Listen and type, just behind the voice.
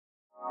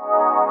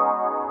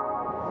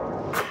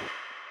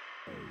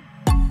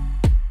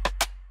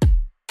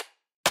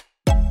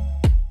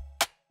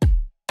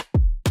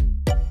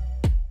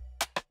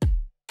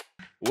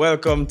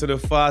Welcome to the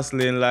Fast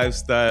Lane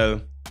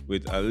Lifestyle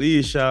with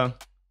Alicia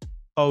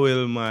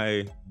Powell,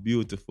 my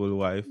beautiful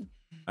wife,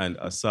 and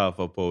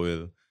Asafa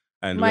Powell.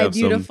 And my we have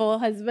beautiful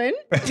husband.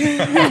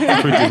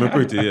 I'm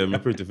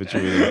pretty for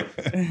true.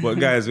 But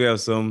guys, we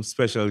have some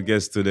special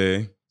guests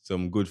today,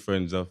 some good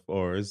friends of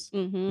ours.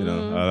 Mm-hmm.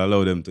 I'll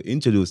allow them to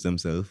introduce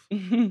themselves.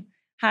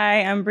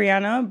 Hi, I'm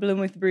Brianna, Bloom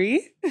with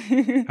Bree.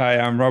 Hi,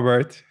 I'm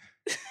Robert.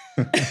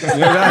 Just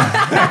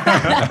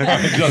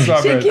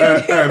Robert.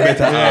 Her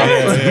better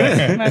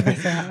half. My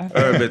better half.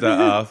 Her better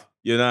half.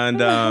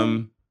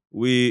 And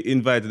we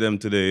invited them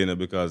today,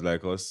 because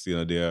like us,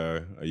 they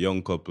are a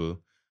young couple.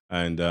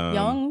 And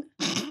Young?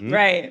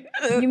 Right.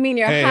 You mean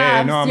your Hey,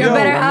 halves? no, I'm your young,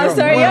 better I'm halves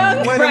young. are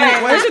young?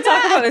 Right. We should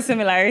talk about the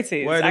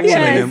similarities. Why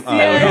actually. them out?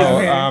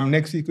 Yes.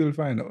 Next week we'll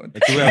find out.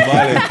 To wear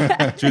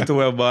ballad. True to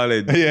wear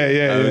ballad.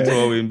 Yeah. To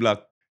wear in black.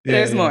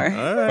 There's more. All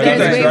right. But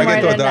There's I'm way sure I more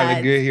get than out all that.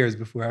 the grey hairs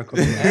before I come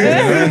in.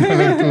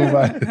 Too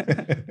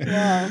bad.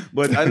 Yeah.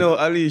 But I know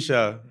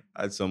Alicia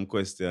had some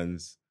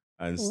questions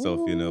and stuff,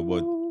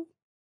 but Ooh.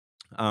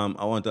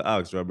 I want to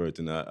ask Robert,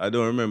 I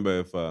don't remember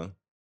if I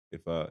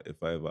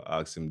ever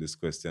asked him this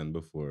question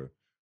before.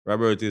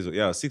 Robert is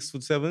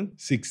 6'7",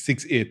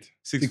 6'8".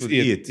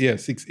 6'8". Yeah,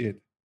 6'8".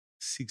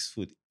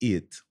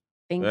 6'8".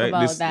 Think Right?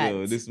 about This,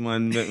 that. this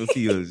man make me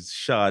feel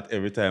short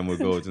every time we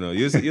go out. You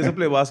used to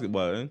play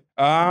basketball,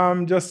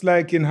 right? Just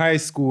like in high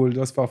school,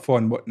 just for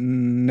fun, but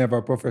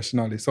never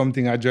professionally.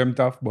 Something I dreamt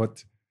of,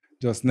 but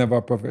just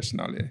never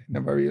professionally.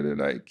 Never really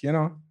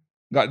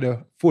got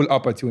the full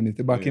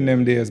opportunity. Back in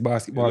them days,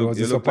 basketball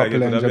was so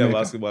popular in Jamaica.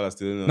 Basketball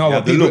still, No, you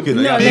have to look, No,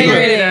 you they have to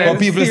really look. don't. But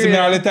people see me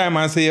all the time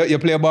and say, you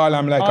play ball.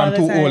 I'm like, All I'm the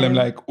too old. I'm time.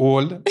 like,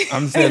 old?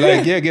 I'm saying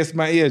like, guess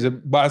my age.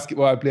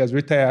 Basketball players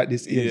retire at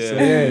this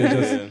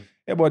age.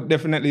 So but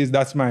definitely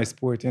that's my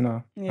sport,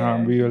 Yeah,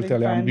 we will big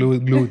tell you, I'm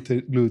fan. glued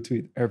to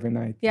it every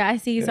night. Yeah, I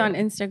see he's Yeah. on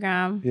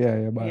Instagram.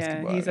 Yeah,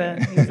 basketball. He's a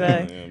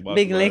basketball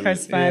big is-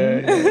 Lakers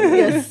fan.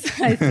 Yes,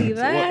 I see So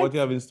that. what do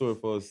you have in store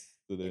for us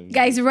today?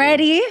 Guys,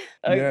 ready?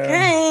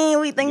 Okay,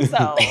 we think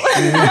so.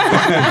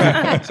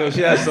 So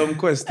she has some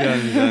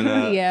questions,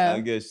 and Yeah.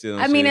 I guess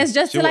I mean, it's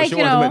just she, to, like, she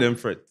you wants to know, make them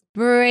fret.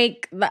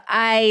 Break the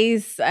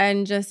ice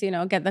and just,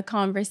 get the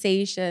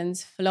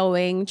conversations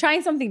flowing.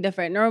 Trying something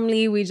different.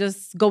 Normally, we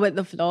just go with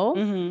the flow.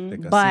 Mhm.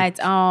 Take a But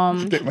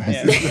Take my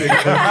Yeah.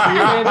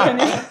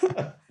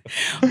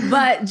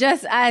 but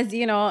just as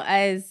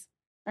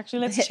Actually,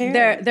 let's cheers.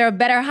 they're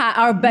better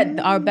our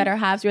better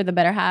halves. We're the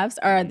better halves.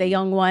 Are the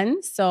young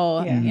ones.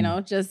 So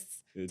Yeah. just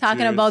Yeah, talking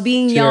cheers. about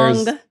being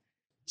Cheers. young.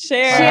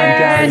 Cheers.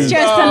 Cheers.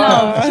 Cheers to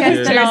love. Cheers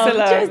to Cheers love. to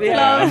love, Cheers to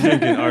yeah. I'm love.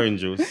 drinking orange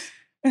juice.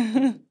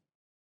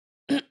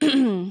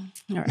 All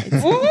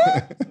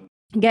right.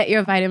 Get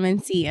your vitamin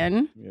C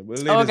in. Yeah, but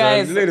Oh,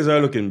 guys. the ladies are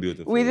looking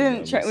beautiful. We I didn't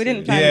must try. We say.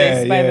 didn't plan Yeah,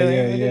 this, by the yeah, way.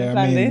 yeah, We didn't yeah,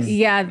 plan I mean- this.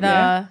 Yeah,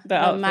 the the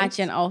outfits.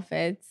 matching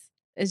outfits.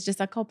 It's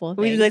just a couple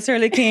We things.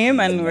 literally came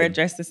and we're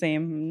dressed the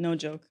same. No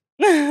joke.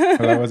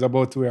 Well, I was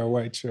about to wear a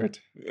white shirt.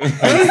 He was,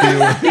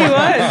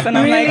 and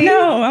I'm like, Really?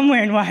 no, I'm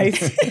wearing white.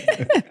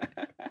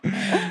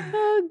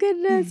 Oh,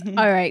 goodness.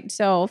 All right.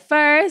 So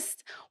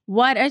first,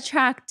 what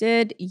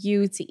attracted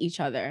you to each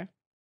other?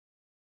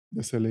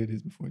 Just the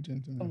ladies before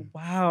gentlemen.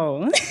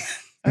 Wow.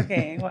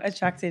 Okay, what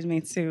attracted me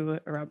to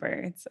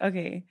Robert?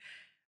 Okay.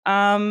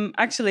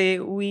 Actually,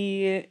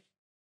 we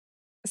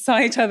saw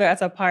each other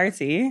at a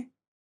party.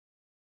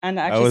 And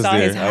I actually was saw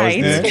there. his I was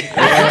height. there.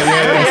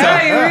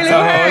 Yeah, you really So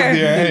I was were.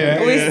 there,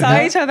 yeah. We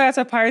saw each other at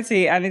a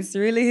party, and it's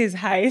really his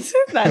height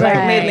that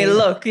like made me Right.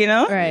 look,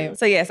 Right.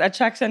 So yes,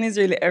 attraction is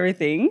really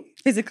everything.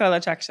 Physical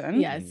attraction.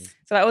 Yes.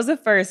 So that was the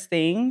first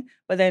thing.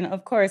 But then,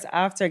 of course,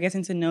 after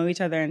getting to know each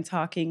other and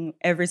talking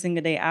every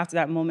single day after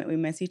that moment we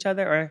met each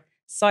other or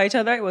saw each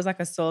other, it was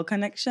like a soul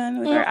connection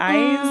with our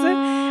eyes.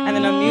 And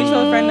then a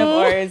mutual friend of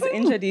ours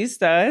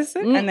introduced us.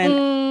 And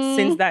then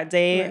since that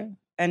day Right.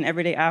 and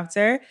every day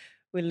after,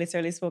 we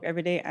literally spoke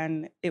every day.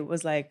 And it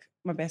was like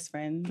my best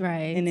friend.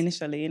 Right. And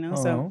initially,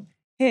 So Oh.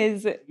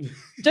 his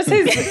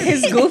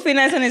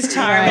goofiness and his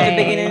charm in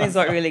the beginning is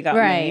what really got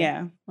Right. me.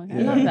 Yeah. I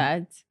love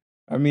that.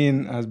 I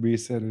mean, as Bree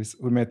said,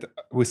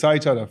 we saw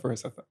each other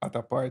first at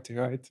a party,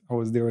 right? I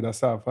was there with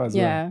Asaf as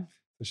well. Yeah.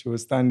 So she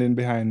was standing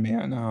behind me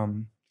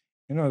and,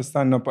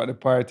 stand up at the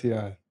party,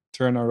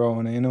 turn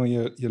around and,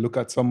 you look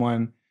at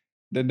someone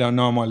that don't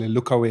normally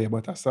look away,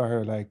 but I saw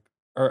her like,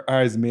 her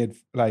eyes made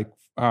like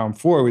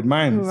four with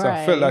mine. So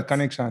I felt Right. that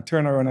connection. I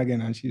turn around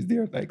again and she's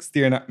there like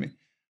staring at me.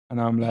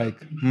 And I'm like,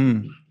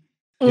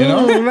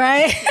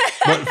 Right.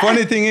 But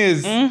funny thing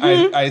is,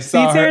 Mhm. I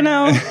saw See her her.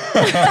 now.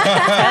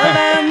 Tell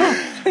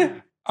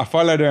them. I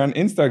followed her on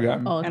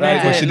Instagram, Oh, And I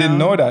right? But she didn't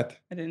know that.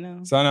 I didn't know.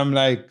 So I'm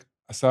like,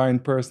 I saw her in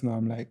person.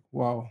 I'm like,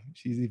 wow,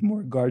 she's even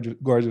more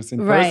gorgeous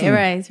in Right.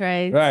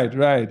 person.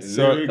 Right.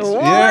 So Lyrics.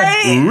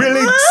 yeah,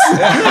 Lyrics.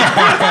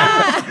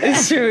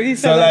 It's true. You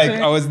said so that like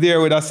to I me. was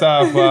there with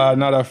Asaf,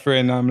 another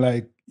friend. I'm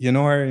like, you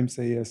know her? Him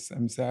say yes.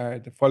 I'm sorry.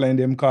 The following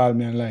them call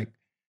me and like,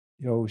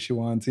 yo, she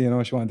wants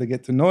to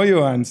get to know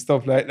you and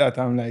stuff like that.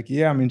 I'm like,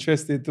 yeah, I'm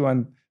interested too.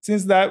 And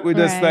since that, we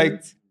just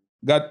like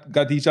Right.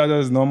 got each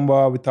other's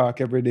number. We talk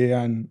every day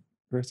and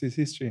rest is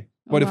history.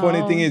 But the funny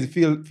thing Wow. is,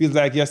 it feels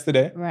like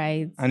yesterday.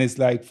 Right. And it's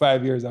like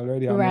 5 years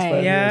already. Almost Right. 5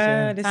 years.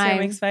 Yeah, this year Time.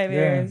 makes 5 Yeah.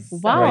 years.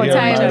 Wow, Right here,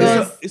 time man.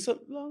 goes. It's a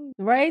long.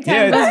 Right, Yeah,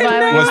 time goes it by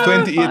when was you're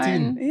having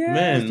 2018. fun. Yeah.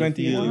 Man, It's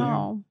 2018.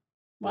 Wow.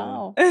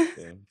 Wow. Yeah,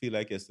 feel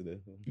like yesterday.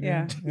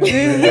 Yeah.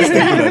 Let's stick to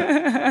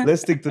that.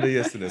 Let's stick to the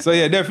yesterday. So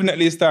yeah,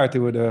 definitely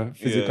started with a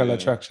physical Yeah.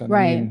 attraction.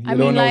 Right. You I don't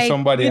mean, know like,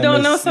 somebody. You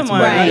don't know unless it's someone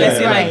by- unless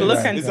you, like,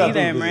 look and It's see not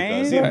them, physical.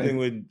 right? Same Right. thing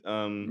with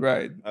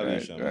Right,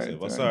 Alicia right,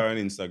 myself. I right, saw her on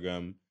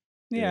Instagram.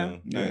 Yeah.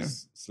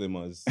 Nice, slim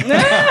as. And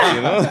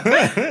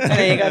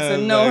then you got to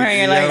know her and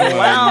you're like, man.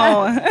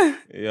 wow.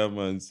 Yeah,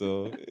 man.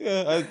 So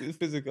yeah,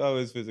 physical,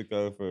 always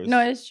physical first. No,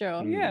 it's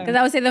true. Yeah. Because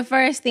I would say the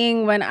first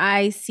thing when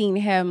I seen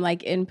him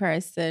like in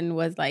person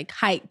was like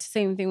height.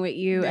 Same thing with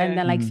you, Yeah. and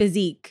then like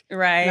physique.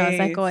 Right. And I was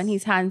like, oh, and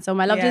he's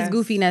handsome. I loved his Yes.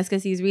 goofiness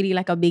because he's really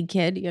like a big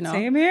kid, you know.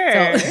 Same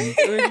here. So-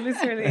 It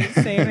was literally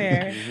same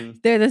here.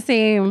 They're the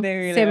same, They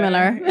really similar.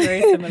 are.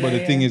 Very similar. But the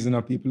thing yeah. is,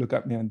 people look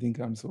at me and think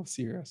I'm so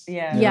serious.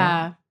 Yeah.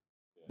 Yeah.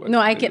 But No,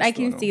 I they can just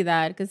don't know. see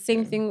that because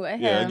same thing with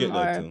him. Yeah, I get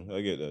that or too.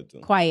 I get that too.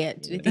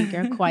 quiet. Yeah. I think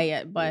you're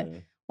quiet, but Yeah.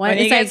 When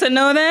you it's get like to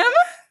know them,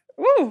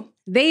 woo.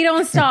 they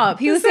don't stop.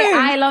 He would say, Same.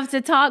 "I love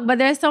to talk," but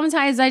there's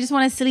sometimes I just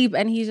want to sleep,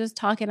 and he's just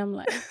talking. I'm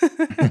like,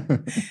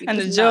 And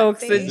the He's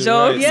jokes, not the saying-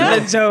 jokes, Yeah.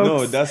 the jokes.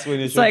 No, that's when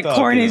you It's should like talk.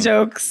 corny you know.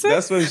 jokes.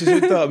 That's when you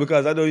should talk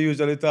because I don't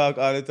usually talk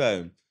all the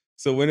time.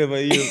 So when I'm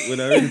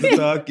ready to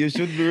talk, you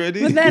should be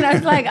ready. but then I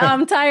was like,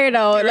 I'm tired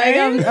out. Like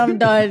I'm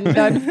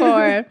done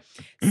for.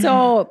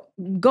 So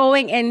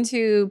going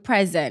into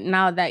present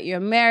now that you're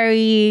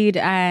married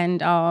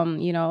and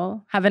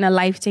having a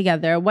life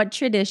together, what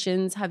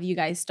traditions have you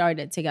guys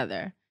started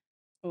together?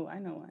 Oh, I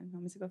know one.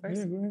 Want me to go first?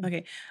 Yeah, go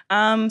ahead.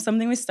 Okay.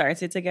 Something we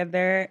started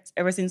together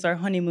ever since our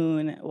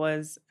honeymoon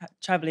was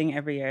traveling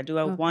every year. Do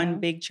one Okay.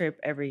 big trip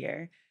every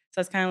year. So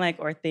it's kind of like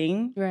our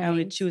thing. And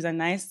we Right. choose a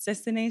nice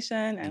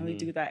destination and we Mhm.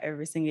 do that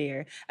every single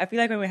year. I feel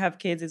like when we have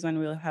kids is when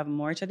we'll have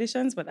more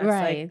traditions, but that's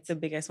Right. like the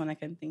biggest one I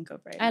can think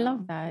of right now. I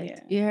love that. Yeah.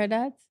 You heard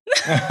that?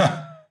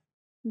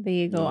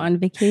 They go No. on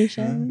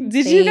vacation.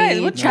 Did you guys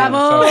they would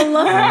travel?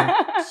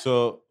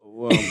 So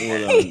hold on.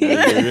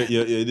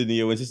 You didn't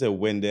hear when she said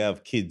when they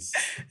have kids,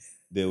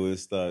 they will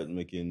start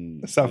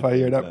making. Stuff I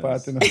hear that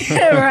part. plans.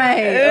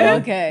 Right.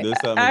 Okay. They'll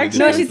start Actually- making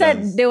No, different she said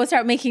plans. they will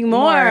start making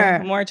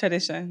more. More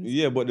traditions.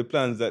 Yeah, but the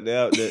plans that they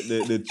have,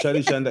 the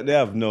tradition that they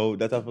have now,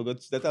 that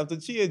have to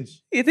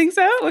change. You think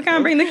so? We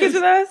can't bring the kids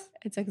with us?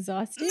 It's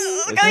exhausting.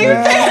 Bring the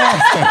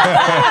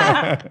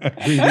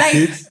Like,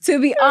 kids. to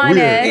be honest,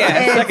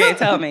 Yes. it's- Okay,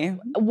 tell me.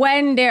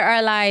 when they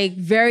are like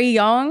very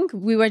young,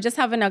 we were just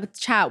having a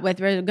chat with,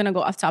 we're gonna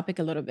go off topic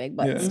a little bit,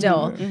 but Yeah.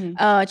 still,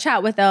 Mhm.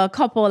 chat with a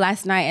couple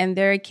last night, and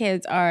their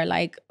kids are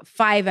like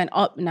 5 and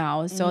up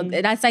now. So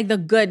Mhm. that's like the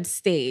good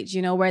stage,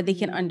 where they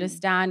can Mhm.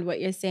 understand what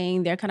you're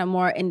saying. They're kind of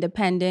more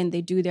independent.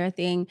 They do their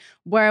thing.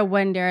 Where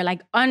when they're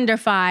like under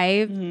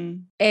 5,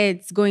 Mhm.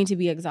 it's going to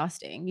be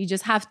exhausting. You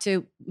just have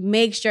to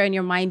make sure in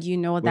your mind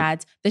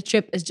that the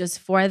trip is just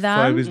for them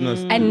 5 is not.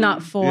 Mm. and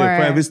not for.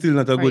 Yeah, 5 is still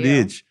not a for good you.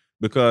 age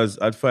because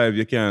at 5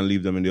 you can't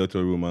leave them in the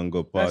hotel room and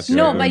go That's party. true.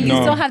 No, or but you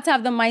No. still have to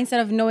have the mindset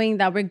of knowing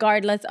that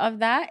regardless of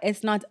that,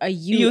 it's not a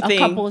You thing,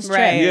 couple's trip.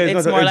 right. Yeah,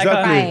 It's not more like a-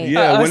 exactly. Right.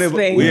 Yeah, us whenever,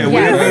 thing. yeah, Yes.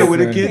 whenever you're with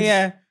the kids.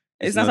 Yeah.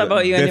 It's not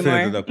about you definitely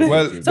anymore. not a couple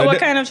Well, trip. So the- what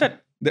kind of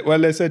Well,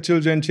 they say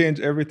children change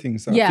everything.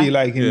 So Yeah. I feel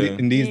like Yeah.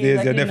 in these Yeah, days,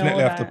 like you you know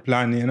definitely have to that.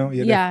 plan,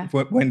 You Yeah.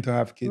 when to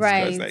have kids.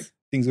 Right. Because like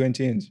things won't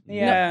change.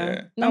 Yeah.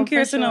 Yeah. No, I'm for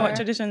curious to know what sure.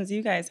 traditions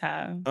you guys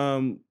have,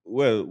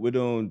 Well, we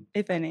don't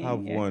if any.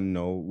 have yeah. one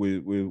now.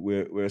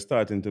 We're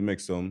starting to make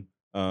some.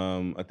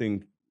 I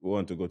think we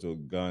want to go to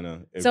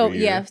Ghana every So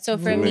year. yeah, so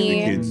for to make the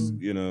me, kids,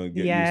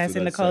 get Yes, used to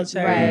in the that side.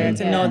 culture, Right,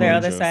 to yeah. know their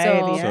other Culture. side.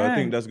 So- yeah. So I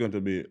think that's going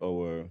to be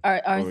our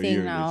thing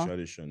yearly now.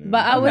 tradition. yeah.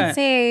 But I Okay. would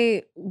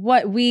say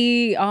what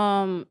we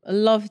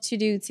love to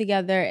do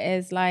together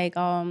is like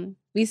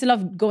we used to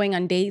love going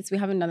on dates. We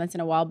haven't done that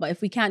in a while, but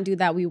if we can't do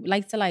that, we would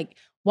like to like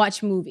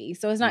watch movies.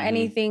 So it's not Mhm.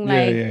 anything Yeah,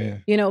 like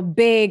yeah.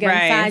 big and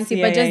Right. fancy,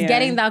 Yeah, but just yeah,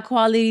 getting yeah. that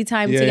quality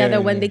time Yeah, together yeah,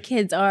 when yeah. the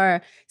kids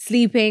are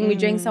sleeping. We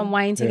drink Mhm. some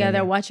wine together,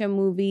 Yeah. watch a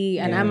movie,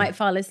 and I Yeah. might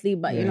fall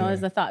asleep, but Yeah. it's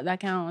the thought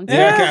that counts.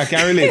 Yeah, I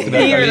can relate to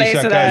that. He relates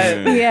Alicia, to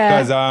that.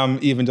 Yeah.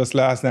 Because even just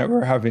last night we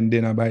were having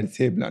dinner by the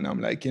table, and I'm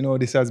like,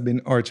 this has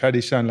been our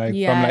tradition, like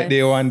from like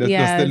day one. Just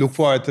Yes. to look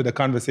forward to the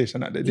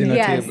conversation at the dinner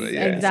Yes, table.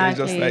 Yeah, so it's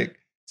just exactly. like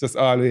just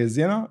always,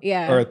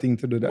 Yeah. our thing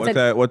to do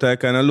that. What I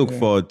kind of look Yeah.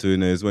 forward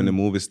to is when the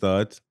movie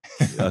starts,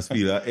 I just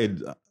feel a head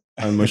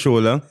on my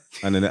shoulder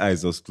and then the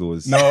eyes just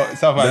close. No,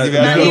 Safa, I'll give you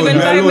Not a joke. even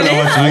 5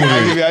 minutes?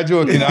 I'll give you a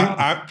joke.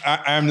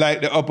 I'm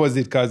like the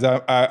opposite because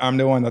I'm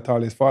the one that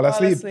always fall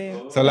asleep.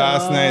 So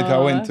last night I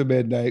went to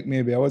bed like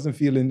maybe I wasn't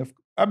feeling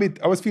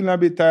I was feeling a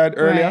bit tired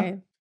earlier. Right.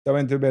 So I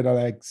went to bed at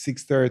like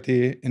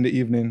 6:30 in the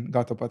evening,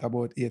 got up at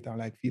about 8. I'm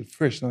like, feel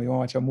fresh now. You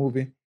want to watch a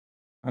movie?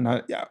 And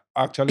I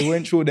actually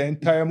went through the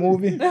entire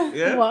movie.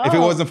 Yeah. Wow. If it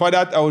wasn't for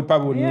that, I would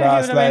probably Yeah, he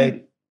last would've been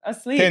like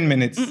asleep. 10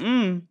 minutes.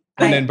 Mm-mm.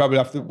 And then probably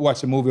have to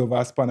watch a movie over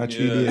a span of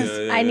 3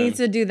 days. I need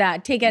to do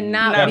that. Take a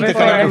nap Nap before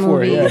before. the Before,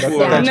 movie. yeah, that's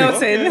what I Yeah.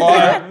 check.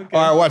 Noted.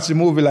 Or watch the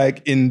movie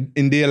like in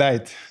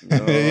daylight. Oh,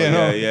 you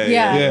know?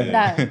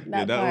 That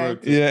that part.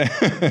 works. Yeah.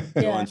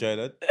 You want to try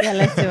that? Yeah,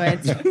 let's do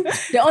it.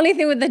 The only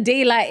thing with the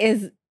daylight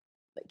is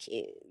the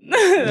kids.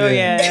 Oh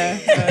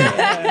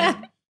yeah.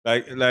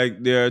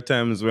 Like there are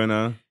times when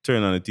I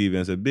turn on the TV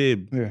and say,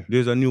 babe, Yeah.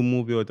 there's a new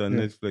movie out on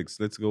Yeah. Netflix.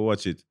 Let's go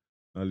watch it.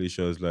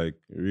 Alicia was like,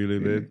 really,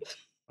 babe?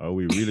 Are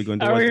we really going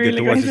to Are watch, we get really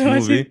to watch going this to watch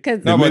movie? it? 'Cause-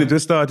 The No, minute but- we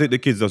started, the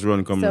kids just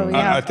run come So around. we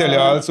have- I tell you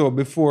also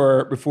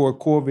before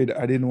COVID,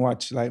 I didn't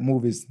watch like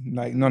movies,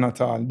 like none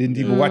at all. Didn't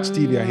even watch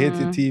TV. I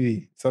hated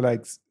TV. So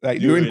like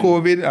during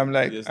COVID, I'm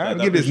like, Yes, I'll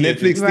that give this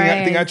appreciated.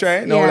 Netflix thing I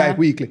try. No, Yeah. like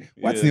weekly.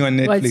 What's Yeah. new on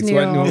Netflix? What's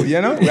new?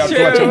 You know, we have True.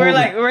 to watch a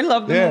movie. We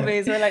love the Yeah.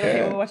 movies. We're like, okay,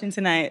 Yeah. we're watching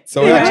tonight.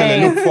 So we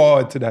actually Right. look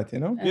forward to that, you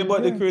know? Yeah,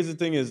 but the crazy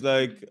thing is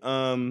like,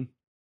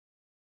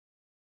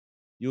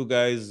 you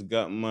guys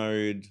got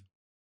married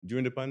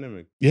during the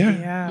pandemic. Yeah.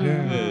 Yeah.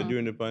 Yeah,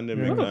 during the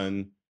pandemic, Yeah.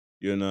 and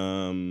you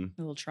know,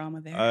 A little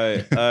trauma there.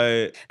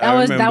 I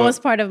That remember, was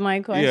part of my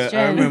question.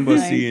 Yeah, I remember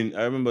Like,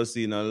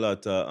 seeing a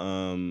lot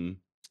of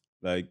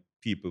like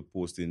people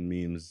posting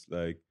memes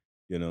like,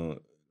 you know,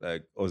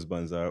 like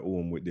husbands are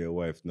home with their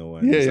wife now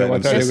and Yeah, it's yeah, like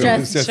what them are they stressed going out.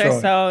 to stress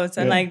Stress out? out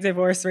and Yeah. like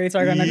divorce rates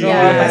are gonna go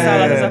Yeah. up. I saw a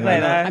lot of stuff like Yeah.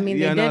 that. I mean,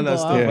 they and did all that go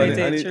stuff. up. Yeah. And, They and,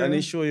 did, it, and true.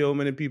 it show you how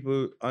many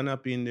people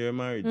unhappy in their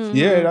marriage. Mhm.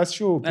 Yeah, that's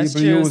true. That's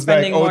People true. use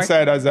Spending like more-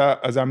 outside as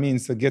a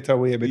means to get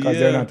away because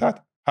they're Yeah.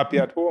 not happy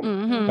at home.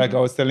 Mhm. Like I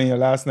was telling you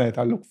last night,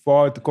 I look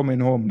forward to coming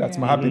home. That's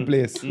my happy Mhm.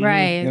 place. Mhm.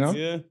 Right. You know?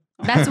 Yeah.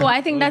 That's what I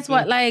think. That's Okay.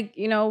 what, like,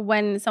 you know,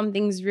 when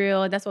something's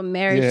real, that's what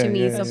marriage to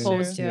me is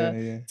supposed to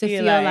Yeah. feel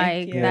Feel like.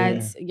 like, yeah.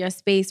 That's your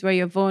space where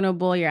you're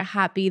vulnerable, you're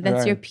happy.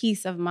 That's your Right.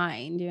 peace of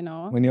mind. You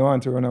know. When you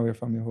want to run away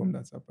from your home,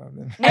 that's a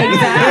problem.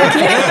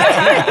 Exactly.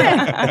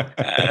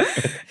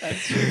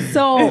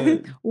 So,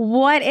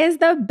 what is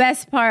the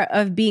best part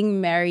of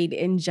being married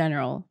in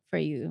general for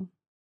you?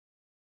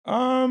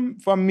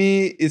 For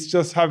me, it's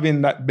just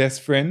having that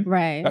best friend,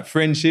 Right. that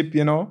friendship,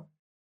 you know,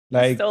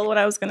 like Stole what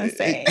I was gonna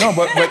say. No,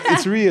 but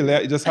it's real.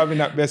 Just having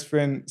that best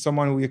friend,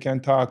 someone who you can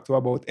talk to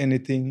about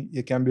anything.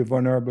 You can be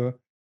vulnerable.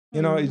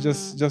 You know, it's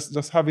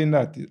just having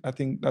that. I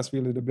think that's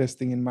really the best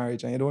thing in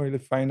marriage, and you don't really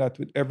find that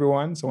with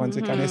everyone. So once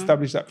you can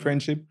establish that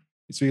friendship,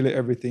 it's really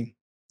everything.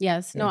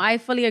 Yes. No, Yeah. I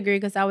fully agree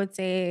because I would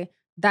say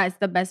that's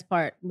the best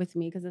part with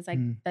me because it's like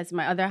that's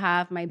my other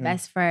half, my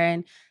best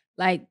friend.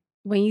 Like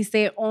when you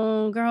say,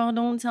 "Oh, girl,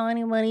 don't tell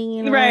anybody,"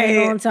 you know, Right.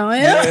 don't tell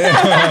him.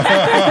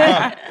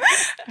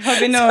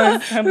 Hubby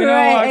knows. Hubby knows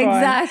Right, what I want.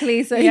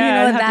 exactly. So Yeah, you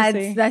I'd know have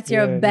to say. that's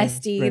your Yeah,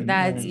 bestie. friend,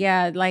 That's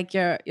yeah. like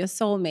your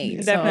soulmate.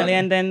 So- Definitely.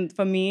 And then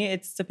for me,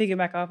 it's to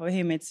piggyback off of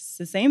him, it's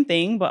the same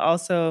thing, but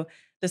also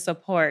the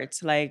support.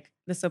 Like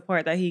the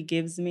support that he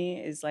gives me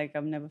is like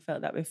I've never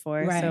felt that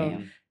before. Right.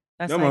 So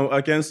that's No, like, man,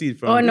 I can see it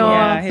from Oh, no.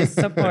 yeah, his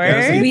support.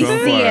 I can we from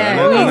see far. it. And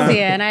I- We see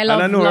it. And I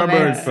love and I know love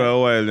Robert it. for a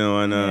while now,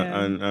 and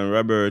Yeah. and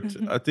Robert,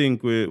 I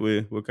think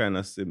we're kind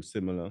of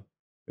similar,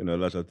 you know,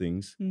 a lot of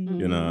things. Mhm.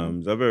 You know,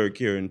 he's a very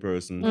caring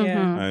person, Yeah.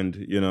 Mhm. and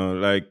you know,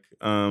 like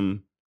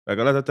a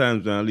lot of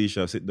times when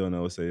Alicia sit down, I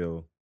would say,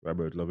 "Yo,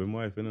 Robert, love him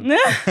wife," you know. And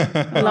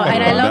I love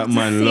that to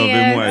man see love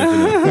him it.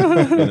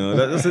 wife, you know. You know,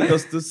 that's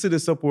to see the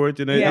support,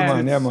 you know. Yeah.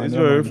 It's Yeah, very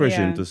man.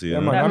 refreshing Yeah. to see. You Yeah,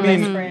 know? man. That I best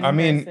mean, friend I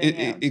mean,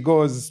 person, it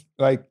goes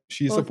like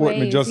she Both support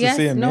me ways. just Yes,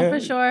 the same. no, yeah? for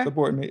sure.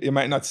 Support me. You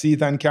might not see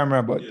it on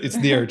camera, but it's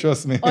there.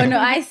 Trust me. Oh no,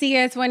 I see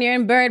it when you're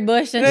in Bird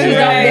Bush and Yeah, she's up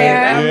there.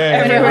 Yeah,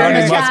 When we're you're running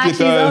running track,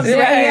 she's up mosquitoes. there.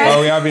 Right. Or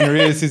we're having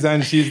races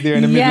and she's there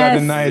in the middle of the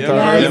Yes, night or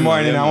yes. early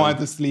morning. Yeah, I man. want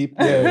to sleep.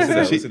 We Yeah, see so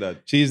that, we see that.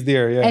 she's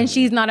there. Yeah, And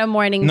she's not a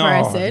morning No,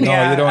 person. no.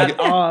 Yeah, you don't at get-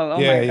 all. Oh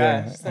yeah, my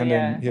yeah. gosh. So And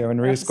then when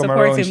I race have to come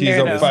support around, him she's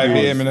there, up though. 5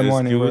 a.m. in the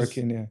morning Excuse.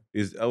 working. Yeah.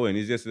 It's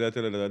yesterday I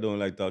tell her that I don't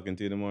like talking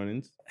to you in the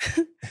mornings.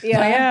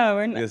 Yeah,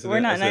 we're Yesterday, we're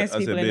not I said- nice I said,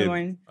 people in the "Babe,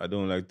 morning. I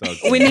don't like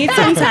talking. We need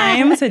some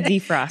time to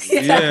defrost.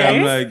 Yeah, okay?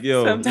 I'm like,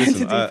 yo, Some time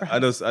listen, to I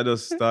defrost.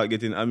 just start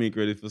getting Amik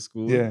ready for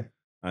school. Yeah.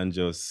 And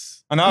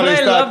just And I always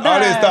I thought, love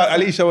that.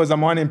 Alicia was a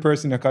morning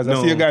person because I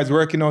No. see you guys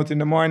working out in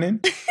the morning.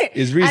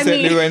 It's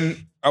recently mean- when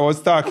I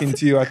was talking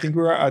to you, I think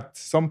we were at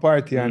some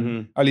party and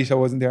Mhm. Alicia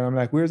wasn't there. I'm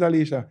like, where's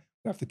Alicia?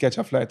 We have to catch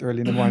a flight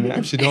early in the morning.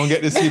 If she don't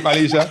get the sleep,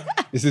 Alicia,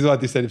 this is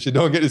what he said. If she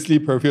don't get the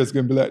sleep, her face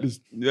going to be like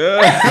this.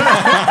 yeah.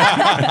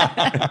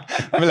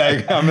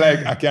 I'm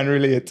like, I can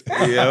relate.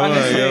 Yeah,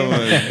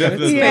 man.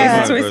 Definitely.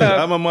 Yeah. I'm a morning Twist person. up.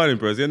 I'm a morning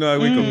person. You know, I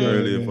wake up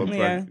early for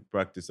Yeah.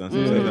 practice and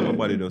stuff like that. My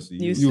body does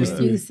Used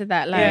to it. Used to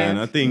that life. And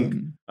I think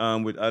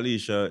with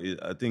Alicia,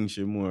 I think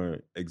she's more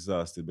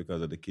exhausted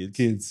because of the kids.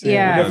 Kids.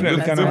 Yeah, Because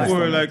definitely that's can what-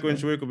 before, understand like that. when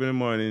she wake up in the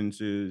morning,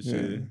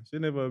 Yeah. she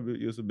never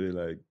used to be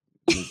like.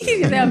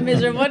 They're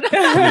miserable.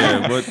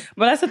 Yeah, but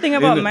But that's the thing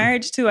about the-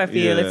 marriage too. I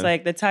feel Yeah. it's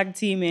like the tag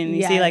teaming.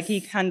 You see, like he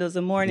handles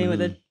the morning with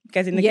the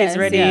getting the Yes, kids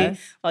ready, yes.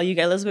 while you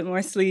get a little bit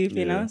more sleep.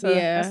 You know, so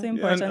Yeah. that's the and-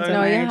 importance and- of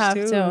No, you marriage have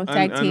too. to.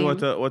 Tag and team.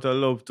 what I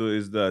love too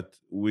is that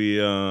we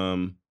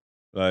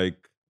like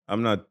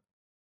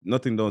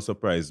nothing don't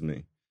surprise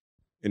me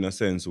in a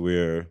sense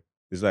where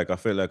it's like I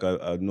felt like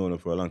I'd known her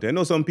for a long time. I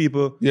know some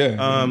people,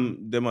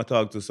 them I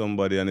talk to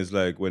somebody and it's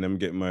like when them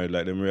get married,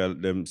 like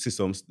them see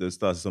they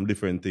start some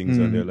different things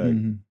and they're like,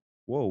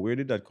 whoa, where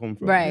did that come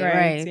from?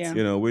 Right. Yeah.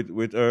 You know,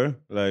 with her,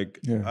 like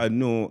I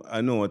know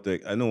what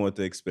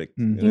to expect.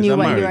 You knew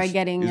what you were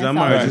getting It's a yourself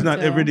marriage. It's not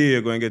into. every day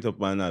you're going to get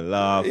up and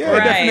laugh. Yeah,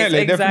 Right, definitely.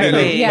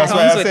 exactly. Yeah. That's why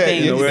I Comes with say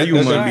things. You know, we're the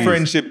human beings.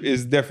 friendship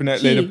is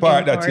definitely the Key.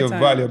 part that you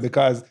Important. value,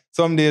 because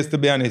some days, to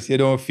be honest, you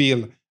don't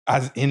feel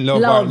as in love,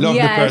 or Love, love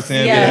yes, the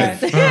person.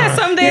 yes. Yeah,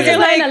 some days You're you're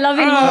like, in a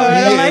loving oh, mood.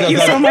 I don't like you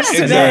so much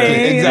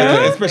today. you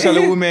know?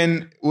 Especially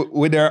women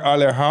with all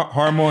their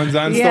hormones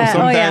and Yeah, stuff oh,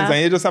 sometimes, yeah.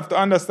 and you just have to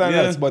understand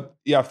Yeah. that. But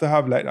you have to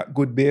have like that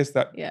good base,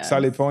 that Yes.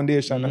 solid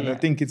foundation, and I Yeah.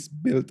 think it's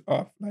built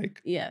off like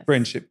Yes.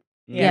 friendship.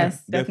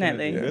 Yes.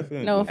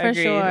 Definitely. No, for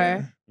Agreed.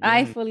 sure.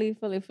 I fully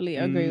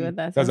agree with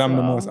that. Because as I'm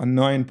the well. most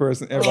annoying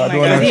person ever. Oh I my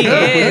don't God, wanna- he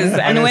is.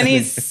 And when Honestly.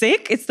 he's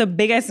sick, it's the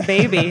biggest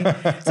baby.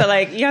 So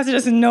like you have to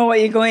just know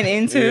what you're going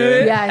into.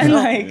 Yeah, And no.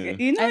 like,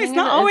 you know, I it's think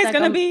not always like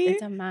gonna be.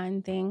 It's a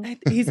man thing.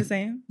 He's the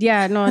same.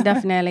 Yeah, no,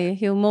 definitely.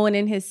 He'll moan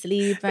in his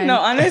sleep. And No,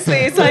 honestly,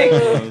 it's like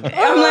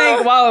I'm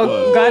like, wow,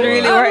 God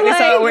really I'm worked this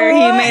out like, where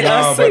what? He made No,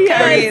 us but-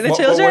 carry the but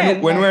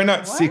children. when we're not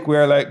What? sick,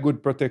 we're like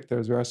good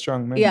protectors. We're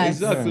strong men. Yes,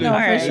 Exactly. no, for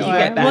Alright, you sure.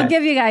 get that. We'll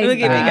give you guys We'll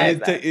give you that.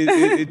 guys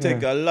It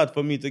take a lot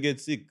for me to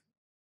get sick.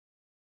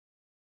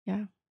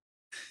 Yeah.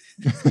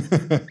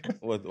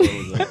 What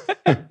was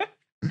that?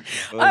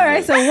 All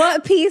right. So,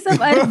 what piece of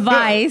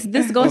advice,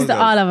 this goes to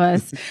all of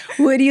us,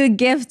 would you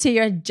give to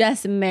your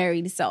just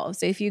married self?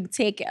 So, if you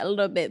take it a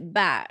little bit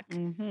back,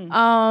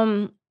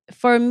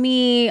 for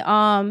me,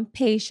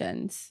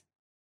 patience,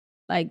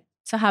 like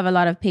to have a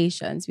lot of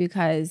patience,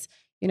 because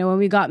when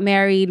we got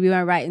married, we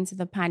went right into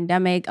the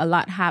pandemic, a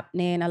lot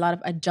happening, a lot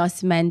of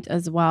adjustment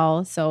as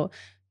well. So,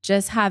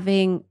 just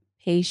having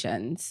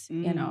patience,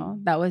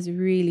 that was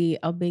really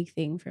a big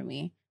thing for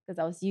me. Because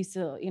I was used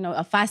to,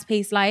 a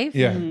fast-paced life,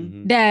 Yeah.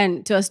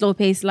 then to a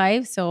slow-paced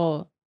life.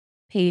 So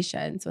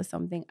patience was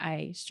something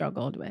I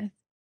struggled with.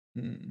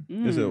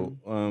 So,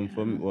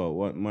 for me,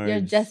 what marriage?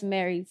 You're just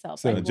married self.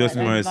 So Like, just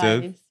what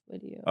myself? advice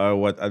would you? Or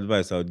what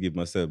advice I would give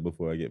myself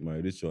before I get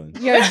married? Which one?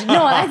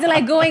 No, as in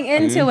like going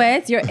into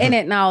it, you're in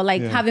it now,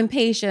 like Yeah. having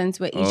patience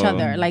with each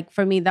other. Like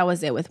for me, that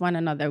was it with one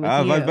another. With I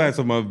have you. advice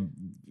for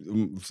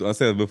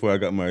myself before I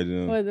got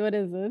married. What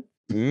is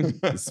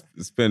it?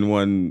 Spend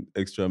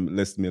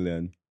less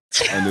million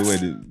on the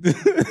wedding.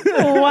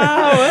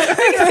 Wow.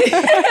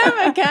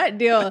 I can't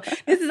deal.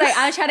 This is like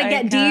I'm trying to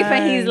get deep,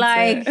 and he's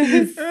like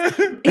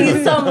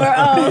he's somewhere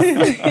else.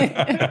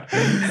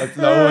 That's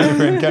the whole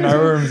different kind of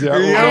worms. Yeah.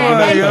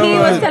 And he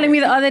was telling me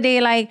the other day,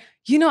 like,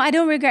 I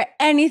don't regret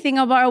anything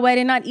about our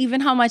wedding, not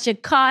even how much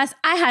it cost.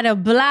 I had a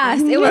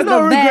blast. It was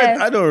the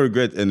best. I don't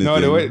regret anything.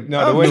 No, the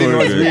wedding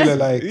was really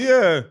like,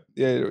 yeah.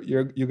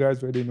 You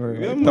guys' wedding were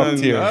Yeah, like man. top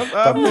tier. I've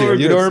Top no tier.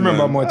 You don't regrets,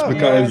 remember man. much I've no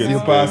because regrets, you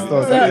man. passed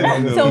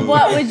us. So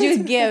what would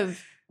you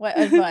give? What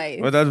advice?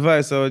 What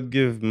advice I would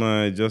give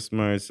my just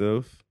married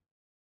self?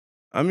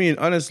 I mean,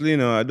 honestly,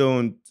 I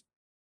don't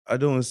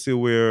see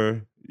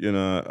where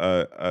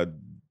I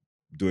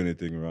do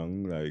anything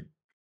wrong.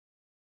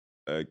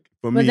 Like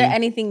for me, Was there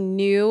anything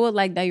new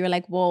like that? You're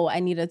like, whoa, I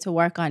needed to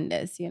work on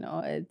this.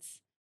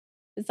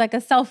 It's like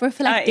a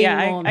self-reflecting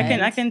moment.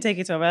 I can take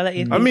it over. I'll let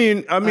you I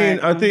mean,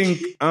 Alright, I think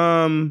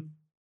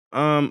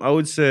I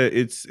would say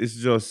it's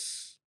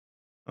just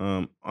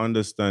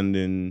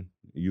understanding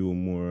you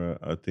more.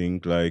 I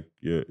think like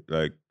your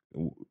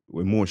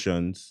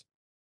emotions.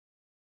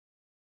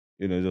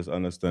 Just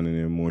understanding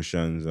your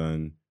emotions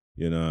and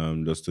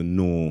just to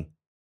know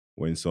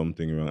when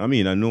something wrong. I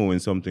mean, I know when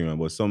something wrong,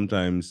 but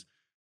sometimes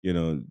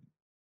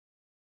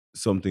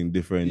something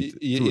different.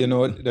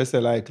 They say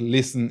like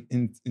listen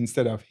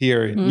instead of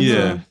hearing.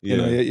 Yeah,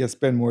 You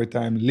spend more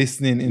time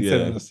listening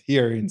instead of just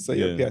hearing. So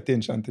you pay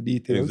attention to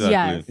details.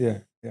 Exactly.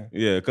 Yes.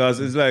 Yeah. Because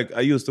it's like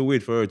I used to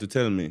wait for her to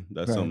tell me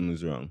that Right. something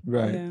is wrong.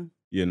 Right.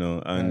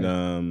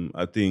 And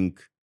I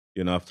think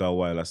after a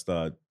while I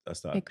start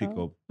pick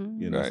up,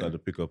 Mhm. start to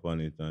pick up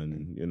on it,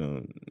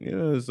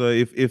 and so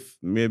if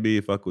maybe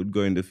if I could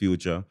go in the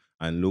future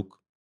and look,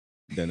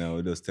 then I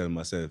would just tell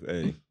myself,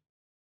 hey,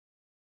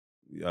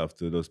 you have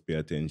to just pay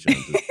attention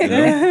to,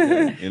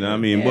 you know what I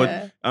mean.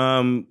 Yeah.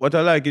 But what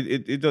I like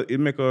it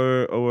make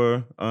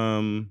our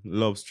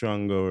love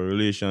stronger, our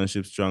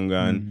relationship stronger,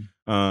 and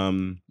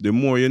the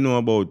more you know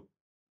about.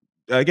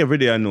 Like every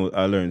day I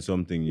learn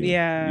something new.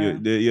 Yeah.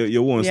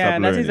 You won't stop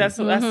learning. That's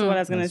what I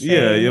was gonna say.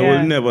 Yeah, you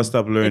will never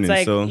stop learning. It's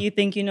like so you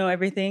think you know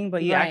everything,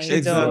 but you Right. actually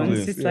Exactly.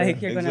 don't. It's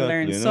like you're gonna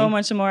learn so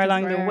much more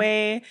along the Right.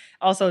 way.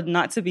 Also,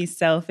 not to be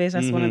selfish.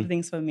 That's one of the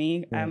things for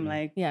me. I'm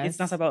like, Yes. it's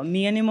not about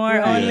me anymore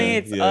Right. only. Yeah,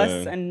 It's yeah.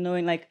 us and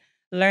knowing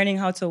learning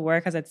how to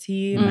work as a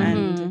team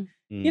Mhm.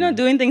 and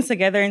doing things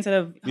together instead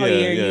of how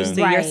you're used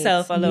to Right.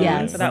 yourself alone.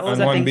 Yes. So that was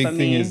and a one thing big for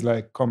thing me. is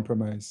like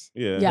compromise.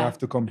 Yeah. You have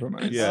to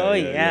compromise. Yeah. Oh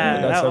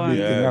yeah, That's that a one. big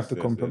thing. You have Yes, to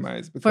yes,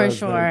 compromise For because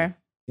sure.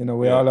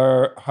 we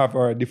all have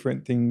our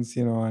different things,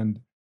 and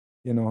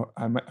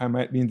I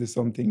might be into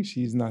something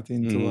she's not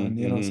into, Mhm, and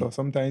mhm. so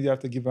sometimes you have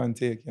to give and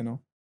take.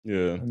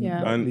 Yeah. And Yeah.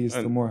 that And leads to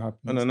and more and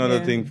happiness. another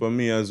Yeah. thing for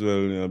me as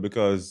well,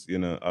 because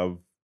I've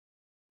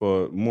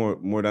for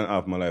more than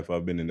half my life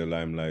I've been in the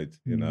limelight.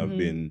 I've Mhm.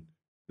 been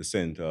the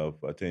center of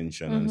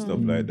attention and stuff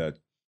Mhm. like that.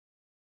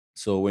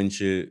 So when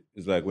she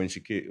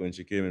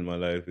came in my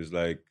life, it's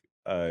like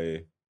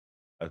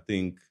I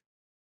think,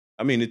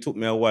 I mean, it took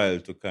me a while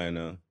to kind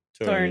of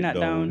turn Turn it that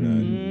down down.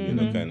 and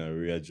Mhm. kind of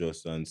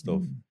readjust and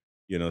stuff.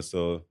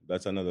 So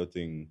that's another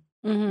thing.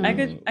 I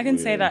Mhm. can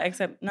say Where that,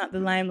 except not the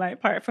limelight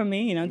part for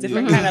me,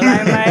 different Yeah. kind of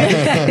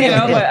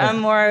limelight, but I'm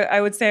more,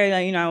 I would say,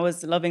 like, I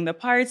was loving the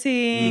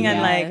partying and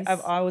like Yes.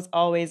 I was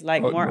always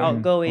like more Outgoing.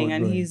 outgoing,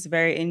 and he's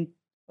very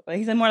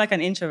he's more like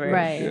an introvert.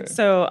 Right. Yeah.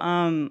 So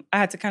I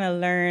had to kind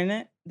of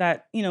learn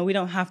that, we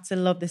don't have to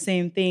love the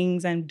same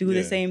things and do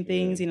the Yeah, same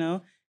things, yeah.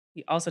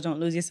 You also don't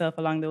lose yourself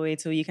along the way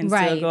too. You can still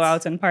Right. go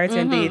out and party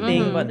and do your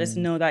thing, Mhm. but just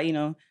know that,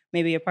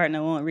 maybe your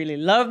partner won't really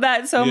love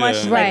that so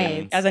much, Yeah, like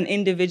Right. as an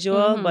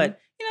individual, Mhm. but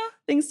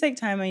things take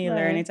time and you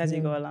learn Right. it as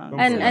you go Yeah. along.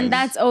 And Compromise.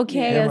 that's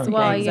okay Yeah. as man,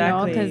 well,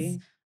 compromise. because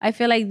Exactly. I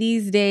feel like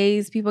these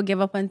days people give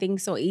up on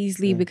things so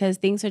easily Yeah. because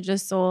things are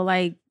just so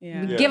like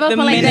Yeah. give up The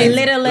on like the minute-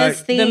 littlest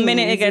like, things. the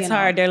minute it gets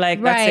hard, they're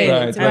like, that's it. Right,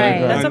 Right, And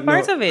right. that's a and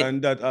part of it.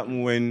 And that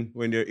happen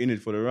when they're in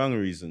it for the wrong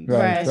reasons.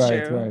 Right, Right.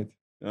 right, True. right.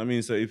 I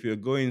mean, so if you're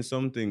going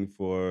something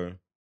for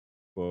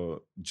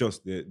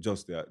just the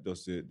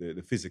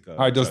physical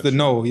Or just the attraction.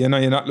 no, you're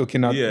not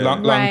looking at Yeah.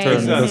 long Right. term.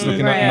 You're just Exactly.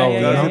 looking Mhm. at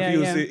Yeah, no, yeah, you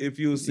Because know? if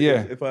you see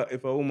Yeah.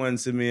 if a woman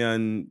see me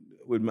and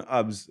with my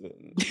abs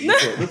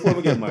before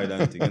we get married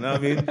and thing, you know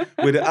what I mean?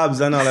 With the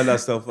abs and all of that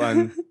stuff,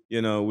 and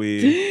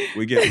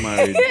we get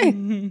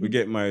married. We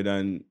get married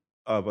and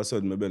all of a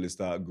sudden my belly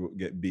start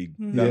get big.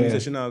 That means Yeah.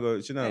 that she not go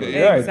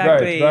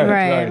Exactly.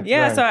 Right.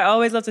 Yeah, so I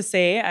always love to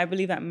say, I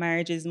believe that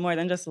marriage is more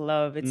than just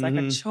love. It's like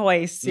a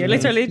choice. You're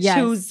literally Yes.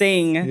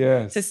 choosing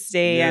Yes. to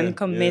stay Yeah, and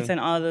commit yeah. and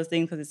all those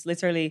things, because it's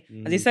literally,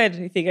 as you said,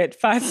 if you get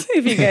fat,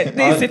 if you get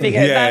this, if you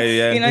get Yeah, that,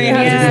 yeah. you have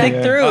to Yeah. stick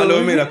Yeah. through. Although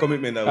we made a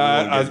commitment that we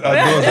won't As get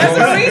back. those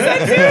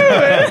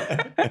That's a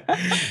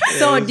reason too.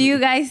 So do you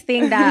guys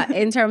think that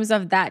in terms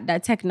of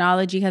that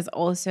technology has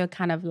also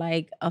kind of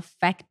like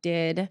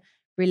affected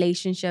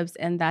relationships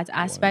in that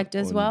aspect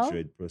as well?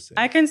 100%.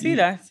 I can see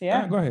that,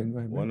 Yeah, yeah. go ahead.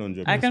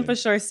 100%. I can for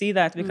sure see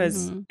that,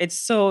 because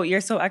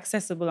you're so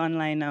accessible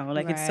online now.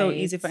 Like it's so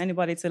easy for Right.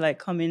 anybody to like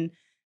come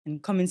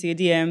into your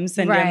DMs,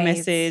 send you a Right.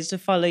 message, to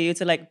follow you,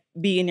 to like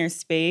be in your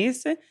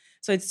space.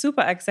 So it's super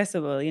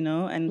accessible,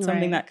 and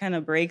something Right. that kind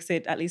of breaks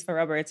it, at least for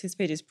Robert, his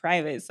page is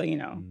private. So,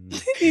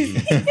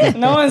 Mm.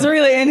 no one's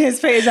really in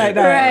his page like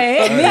that. Right.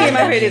 But me,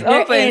 my page is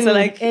They're open. So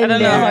like, I in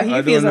don't know how there. he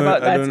I feels don't know-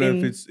 about I that don't know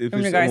if it's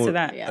regards to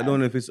that. I don't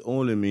know if it's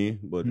only me,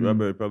 but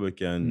Robert probably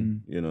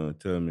can,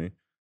 tell me.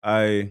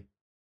 I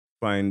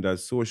find that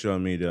social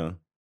media,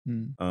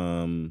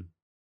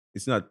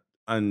 it's not,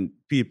 and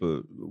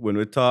people, when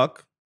we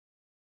talk,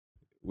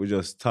 we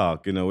just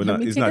talk, we're Let not,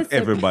 me it's take a not sip.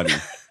 everybody.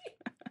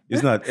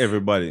 It's not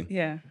everybody.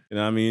 Yeah. You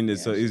know what I mean? Yeah,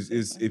 So I should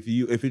it's say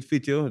if it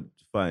fit you,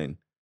 fine.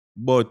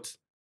 But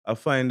I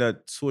find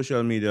that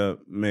social media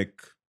make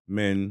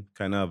men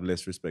kind of have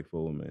less respect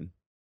for women.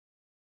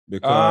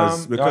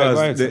 Because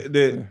right,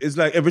 so- it's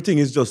like everything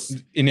is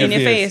just in your In your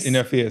face. face. In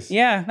your face.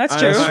 Yeah, that's and,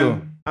 true. That's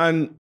true.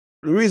 And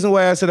the reason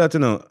why I said that,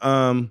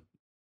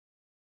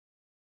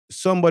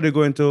 somebody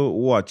going to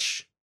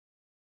watch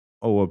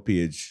our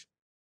page,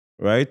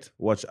 right?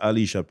 Watch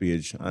Alicia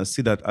page and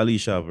see that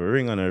Alicia have a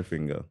ring on her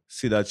finger.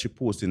 See that she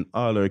posting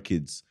all her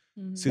kids.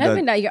 See I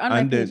mean that you're on my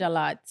and page then- a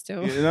lot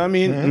too. You know what I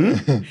mean?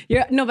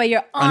 Hmm? But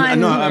you're on.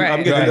 And, no, I'm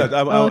Right. getting Right. that.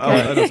 I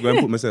Okay. just going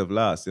to put myself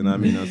last. You know what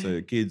I mean? I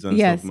say kids and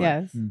Yes, stuff,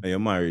 man. yes. And you're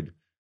married.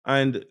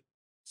 And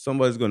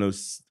somebody's going to,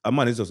 a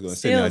man is just going to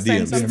send Still you a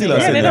send DM. something. Still Yeah,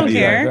 send they you a don't DM.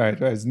 care. Right.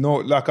 There's no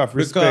lack of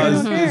respect.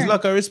 Because don't it's care.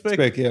 lack of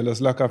respect. Yeah,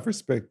 there's lack of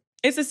respect.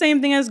 It's the same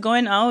thing as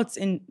going out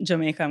in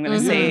Jamaica, I'm going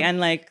to say. Mhm. And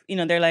like,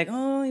 they're like,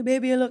 oh,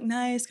 baby, you look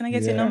nice. Can I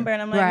get your Yeah. number?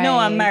 And I'm like, no,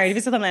 I'm Right. married. If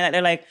it's something like that,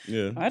 they're like,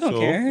 Yeah. I don't So-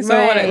 care. So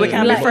what, we Right.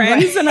 can't be Like-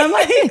 friends. And I'm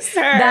like,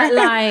 sir. That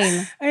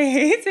line. I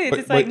hate it.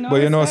 It's like, no.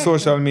 But respect.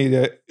 social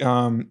media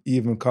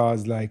even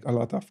caused like a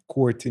lot of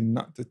courting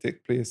not to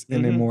take place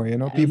anymore.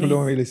 People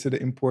don't really see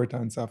the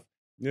importance of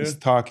Yeah.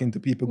 just talking to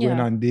people, going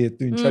Yeah. on date,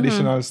 doing Mhm.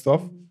 traditional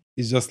stuff.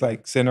 It's just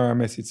like send her a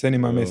message, send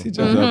him a Oh. message.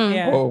 Mhm. And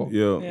Yeah. oh,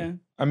 Yeah.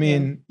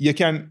 Yeah. you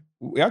can.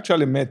 We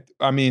actually met.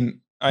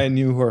 I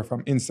knew her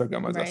from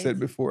Instagram, as I Right. said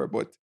before,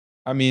 but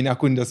I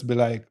couldn't just be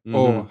like, Mhm.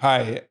 oh,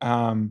 hi,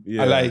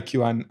 Yeah. I like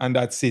you, and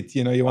that's it.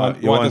 You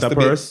want, you want us a to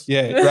purse? be,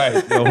 yeah,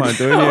 right. You want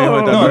to,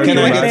 Oh. No, birthday can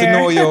I bag? get to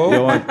know you?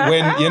 You want-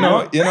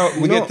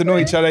 When we get to know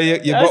each other, you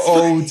go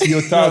out, you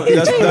No, talk. to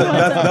each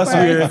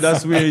other.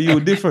 that's where you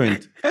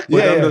different. But Yeah,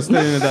 I'm yeah. just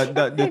telling you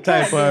that the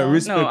type of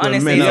respect No, when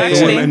honestly, men it's have to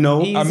actually women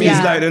know, easy. I mean, Yeah.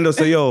 it's like them just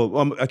say,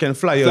 yo, I can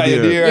fly you Fly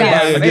you there. there, Yeah.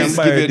 buy you I this, can give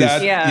buy you this.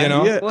 that. Yeah.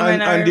 Yeah,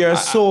 Women and are- there are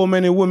so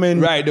many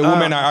women. Right, the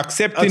women are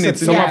accepting it.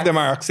 Some Yes. of them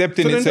are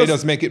accepting So it, then so it just-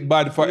 does make it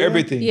bad for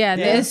everything. Yeah,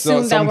 they Yeah.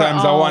 assume So that we're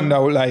sometimes I all wonder,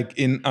 like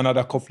in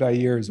another couple of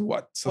years,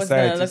 what What's gonna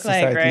society look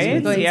like, is right?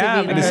 gonna Going be. to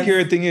Yeah. be And the like-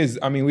 scary thing is,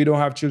 we don't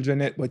have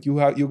children yet, but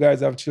you guys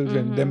have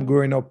children. Them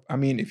growing up,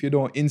 if you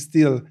don't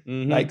instill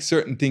like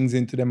certain things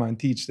into them and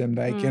teach them,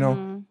 like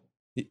Mhm.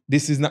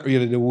 this is not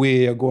really the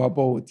way you go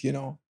about,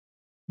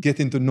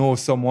 getting to know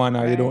someone,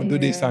 or you don't do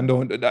this and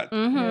don't do that.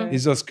 Mhm.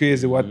 It's just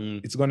crazy what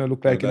Mhm. it's gonna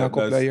look But like in a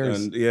couple of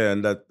years.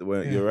 and that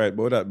when Yeah. you're right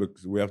about that,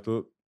 because we have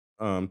to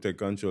take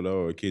control of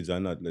our kids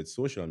and not let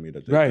social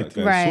media take Right.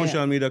 Right.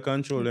 social media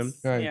control them.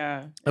 Right.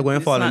 Yeah. They're going to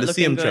It's fall in not the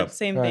looking same good. trap.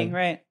 Same Right. thing,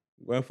 right?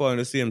 We're going to fall in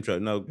the same trap.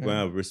 Now going to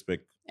have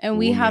respect. And for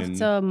we have women.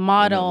 to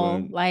model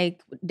when-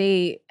 like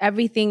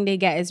everything they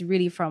get is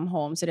really from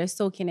home, so they're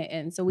soaking it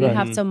in. So we Right.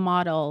 have to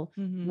model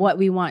Mhm. what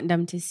we want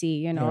them to see,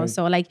 you know. Right.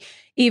 So like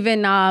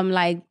even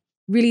like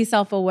really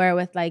self-aware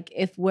with like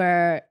if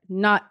we're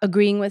not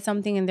agreeing with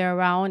something and they're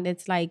around,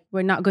 it's like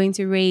we're not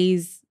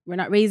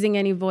raising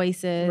any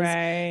voices.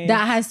 Right.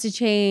 That has to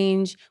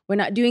change. We're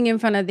not doing it in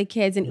front of the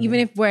kids. And even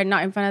if we're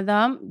not in front of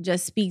them,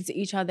 just speak to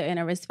each other in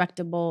a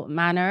respectable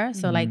manner.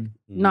 So like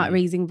not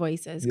raising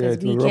voices. Yeah, Because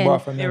it we will rub can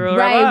off on They them. will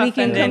Right, rub we off,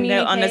 can and then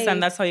they'll communicate.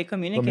 understand that's how you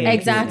communicate.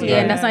 Exactly.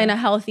 Yeah. And that's not in a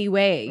healthy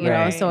way, you know?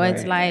 Right, So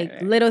it's right, like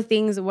right. little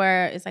things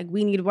where it's like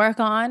we need work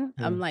on.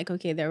 Yeah. I'm like,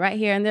 okay, they're right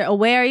here and they're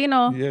aware, you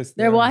know, Yes,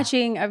 they're they are.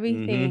 watching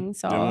everything.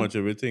 So They watch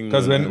everything.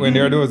 Because man, when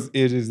they're those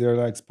ages, they're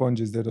like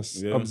sponges. They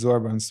just Yeah.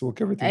 absorb and soak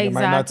everything. They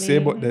might not say,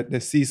 Exactly. but they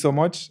see so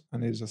much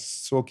and they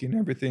just soak in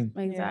everything.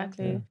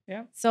 exactly.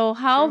 Yeah. So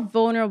how True.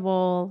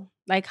 vulnerable,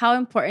 like how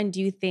important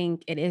do you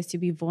think it is to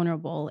be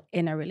vulnerable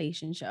in a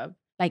relationship?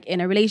 Like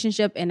in a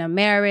relationship, in a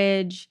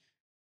marriage,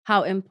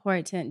 how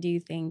important do you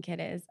think it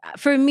is?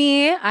 For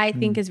me, I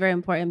think it's very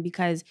important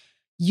because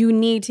you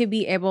need to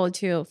be able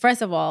to,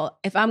 first of all,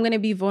 if I'm going to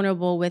be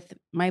vulnerable with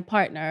my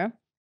partner,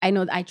 I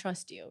know that I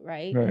trust you,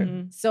 right? Right.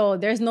 Mhm. So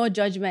there's no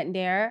judgment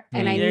there,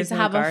 and I need There's to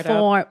no have a guard up.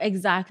 form.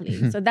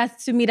 Exactly. So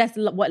that's to me, that's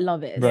what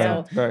love is. Right.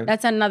 So Right.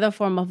 that's another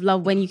form of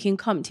love when you can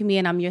come to me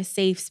and I'm your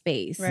safe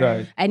space,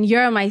 Right. and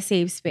you're my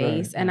safe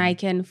space, Right, and right. I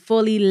can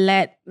fully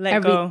let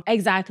go.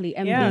 exactly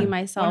and Yeah. be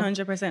myself.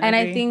 100%. And I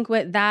agree. think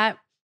with that,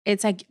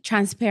 it's like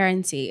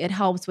transparency. It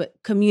helps with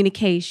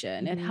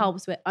communication. It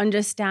helps with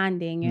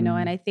understanding, you know.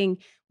 And I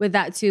think with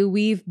that too,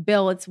 we've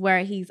built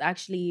where he's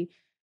actually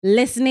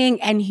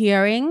listening and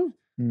hearing.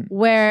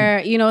 Where,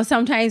 you know,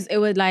 sometimes it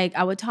would like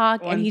I would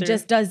talk and he Wonder.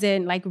 just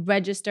doesn't like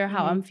register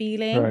how I'm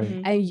feeling. Right.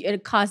 And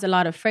it caused a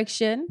lot of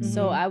friction.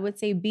 So I would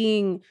say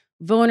being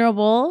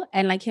vulnerable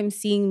and like him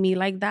seeing me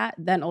like that,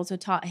 then also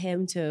taught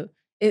him to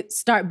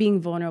start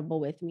being vulnerable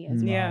with me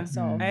as well. Yeah.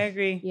 So I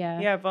agree. Yeah.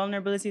 Yeah.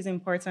 Vulnerability is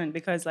important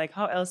because, like,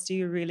 how else do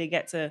you really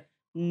get to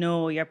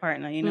know your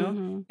partner? You know,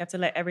 you have to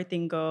let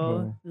everything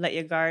go, let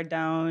your guard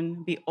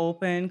down, be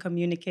open,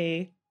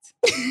 communicate.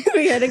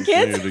 we hear the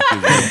kids.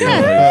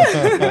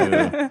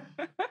 Yeah.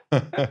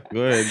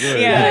 Go ahead.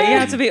 Yeah, you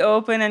have to be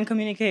open and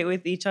communicate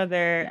with each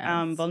other.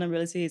 Yes.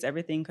 Vulnerability is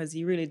everything because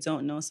you really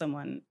don't know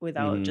someone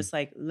without Mhm. just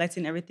like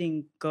letting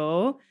everything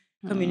go,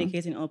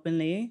 communicating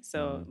openly.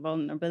 So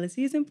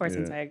vulnerability is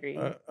important. Yeah. I agree.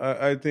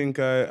 I think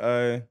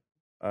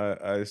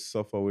I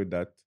suffer with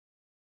that.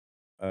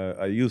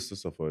 I used to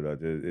suffer with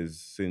that. Is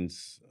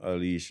since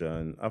Alicia,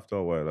 and after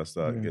a while I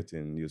started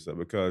getting used to it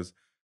because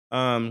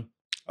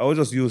I was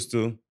just used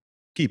to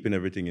keeping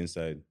everything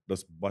inside,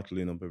 just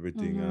bottling up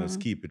everything and just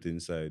keep it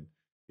inside,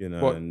 you know.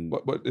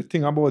 But the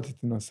thing about it,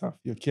 Saf,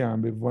 you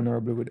can't be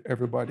vulnerable with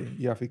everybody.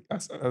 You have to,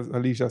 as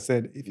Alicia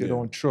said, if you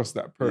don't trust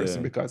that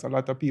person, because a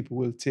lot of people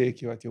will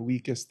take you at your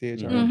weakest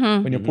stage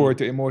and when you pour out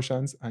your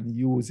emotions and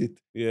use it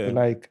to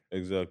like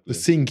exactly to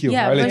sink you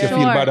Yeah, or let for you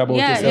feel bad sure. about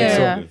Yeah, yourself.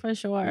 So yeah, for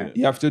sure.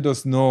 you have to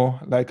just know,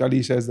 like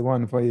Alicia is the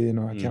one for you, you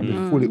know, I can be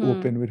fully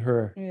open with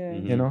her.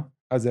 You know,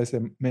 as I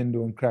said, men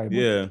don't cry. But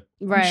Yeah.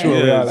 Right. sure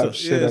we all so, have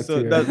shed a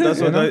so tear. that's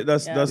you what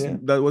know?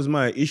 that was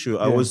my issue.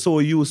 I was so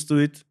used to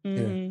it.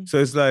 So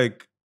it's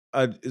like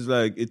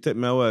it took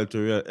me a while to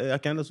realize I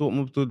can't just open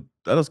up to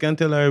I just can't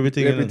tell her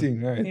everything. You know?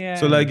 Everything, right. Yeah.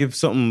 So like if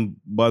something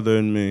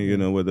bothering me, you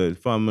know, whether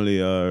it's family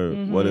or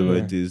whatever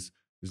it is,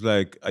 it's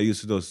like I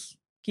used to just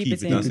keep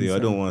it in. and say I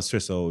inside. don't want to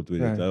stress out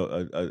with Right.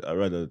 it. I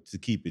rather to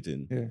keep it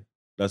in. Yeah.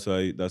 That's how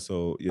you And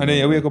know, then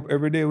you wake up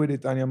every day with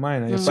it on your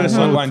mind. And you Stress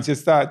find out. once you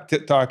start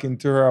talking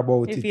to her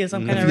about You it, feel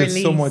some Mhm. kind you of feel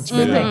release. so much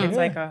Like better. it's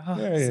like a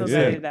so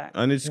Yeah. sorry that.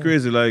 And it's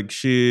crazy. Like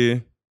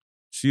she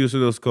used to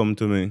just come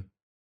to me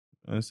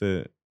and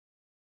say,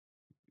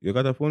 "You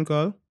got a phone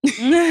call?"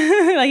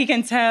 Like you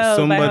can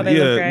tell by how they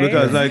look, right?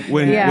 because like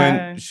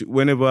Yeah.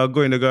 whenever I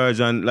go in the garage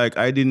and like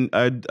I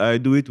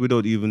do it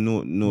without even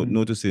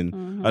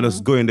noticing. I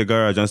just go in the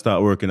garage and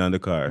start working on the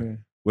car. Yeah.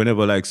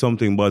 Whenever like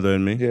something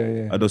bothering me,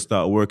 I just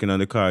start working on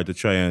the car to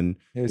try and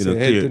Yeah, you know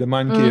head clear. to the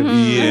man cave.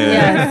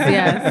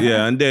 Yes.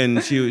 Yeah, and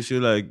then she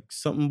like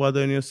something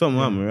bothering you, something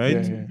happened,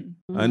 right?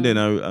 Yeah. And then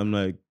I'm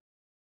like,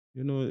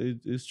 you know,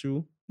 it's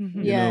true. You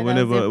Yeah, know,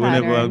 that's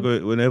your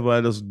whenever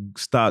I just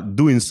start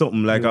doing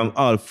something, like I'm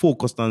all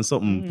focused on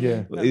something.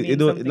 Yeah.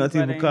 Not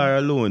even car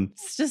alone.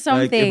 It's just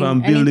Like something. if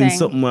I'm building anything.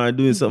 something or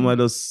doing something, I'm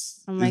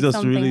it's like, just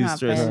something really happened.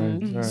 stressful.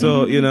 Right.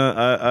 So you know,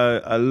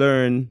 I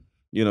learned,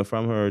 you know,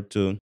 from her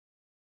to,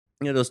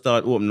 you know,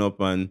 start opening up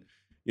and.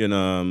 You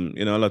know,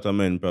 a lot of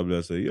men probably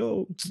say,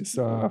 "Yo,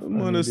 Soft,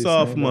 man, I a need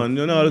soft this, man.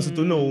 You know, listen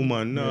to no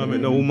woman. No, I mean,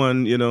 no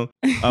woman. You know,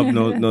 have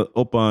no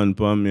up on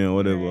me or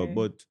whatever. Right.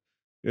 But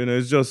you know,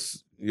 it's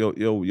just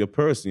your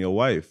person, your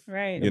wife.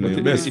 Right. You know, But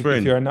your best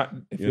friend.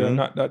 if you you're know?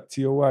 not that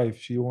to your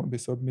wife, she won't be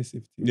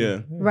submissive to you. Yeah.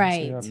 So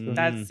Right. you have to-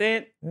 That's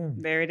it. yeah.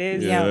 There it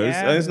is. Yeah,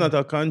 Yeah. it's not a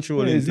Yeah,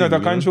 controlling it's thing. not a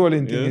you know?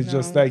 controlling thing. Yeah? It's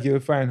just No. like you'll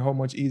find how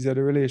much easier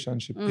the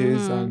relationship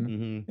is, Mhm.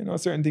 and Mhm.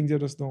 certain things you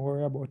just don't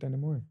worry about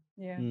anymore.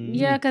 Yeah.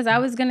 Yeah, because I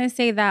was gonna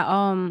say that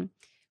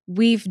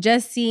we've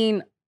just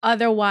seen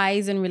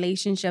otherwise in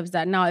relationships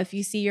that now if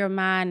you see a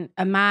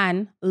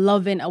man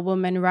loving a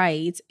woman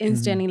right,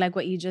 instantly like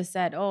what you just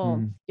said,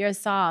 you're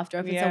soft, or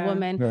if it's a Yeah.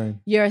 woman, Right.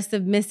 you're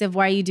submissive,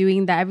 why are you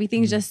doing that?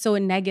 Everything's Mhm. just so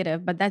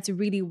negative, but that's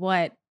really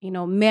what,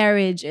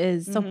 marriage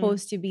is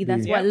supposed to be.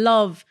 That's Be. what Yep.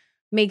 love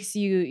makes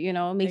you,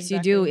 makes you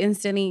do Exactly.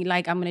 instantly.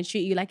 Like, I'm gonna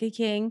treat you like a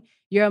king.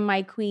 You're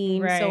my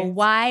queen. So Right.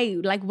 why,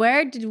 like,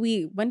 when did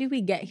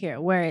we get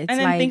here? Where it's And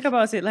then like, think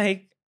about it,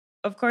 like,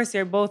 of course,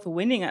 you're both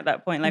winning at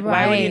that point. Like,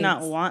 why would you not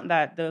Right. want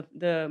that?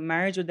 The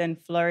marriage would then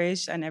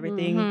flourish and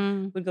everything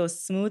Mhm. would go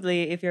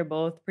smoothly if you're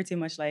both pretty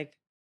much like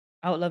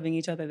out loving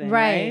each other. Then,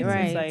 Right, right?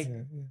 right. It's like,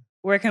 Yeah.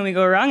 where can we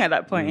go wrong at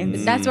that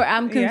point? That's where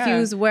I'm Yeah.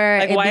 confused. Where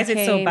Like, it why is it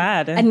so became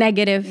bad? a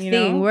negative You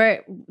thing. know?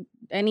 Where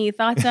any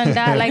thoughts on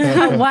that? Like,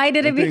 why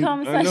did it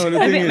become such? No, the I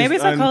thing think is, maybe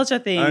it's a culture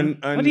thing.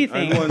 What do you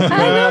think? one thing- I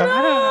don't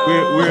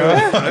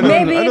know. I don't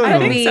Maybe know. it I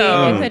don't could know. be. so.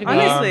 I don't It know. could be.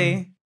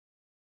 Honestly.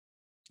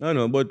 I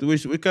know, but we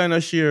kind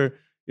of share,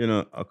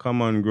 a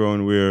common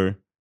ground where,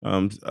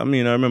 I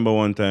mean, I remember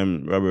one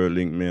time Robert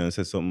linked me and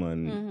said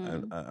something,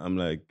 and I'm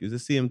like, it's the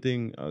same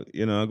thing.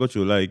 I go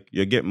through, like,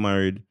 you get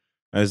married,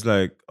 and it's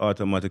like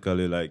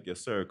automatically, like, your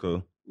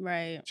circle,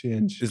 Right.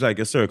 Change. it's like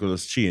your circle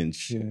has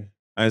changed. Yeah.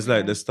 And it's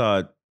like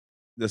Yeah.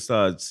 they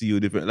start see you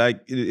different.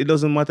 Like, it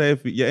doesn't matter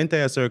if your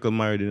entire circle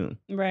married,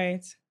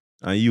 Right.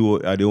 and you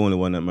are the only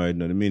one that married.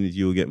 The minute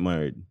you get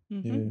married,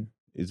 Mhm.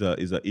 Yeah.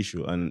 is a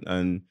issue, and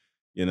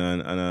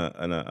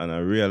I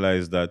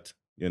realized that,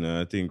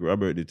 I think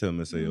Robert did tell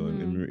me, say,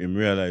 him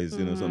realize,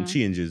 some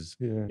changes,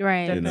 Yeah.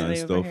 Right. and Definitely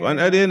over stuff. here, And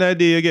at the yeah. end of the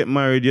day, you get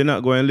married, you're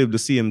not going to live the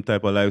same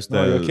type of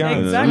lifestyle. you can't.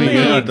 Exactly. I mean,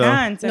 You you're not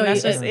can't. And No,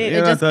 that's you- just it, it. it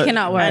You're just not a-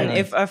 cannot work. And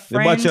if a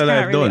friend bachelor life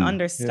can't really done.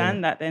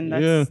 understand that, then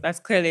Yeah. that's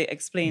clearly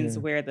explains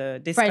Yeah. where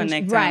the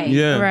disconnect right. and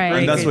Yeah, Right.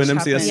 and that's when them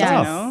say you're breakage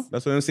soft. happens,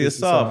 That's when them say you're It's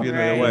soft. soft. Your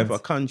Right. wife will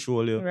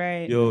control you.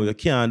 Right. Yo, you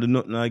can't do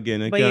nothing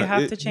again. But you can't-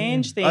 have it- to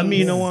change things. I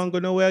mean, I Yeah. want to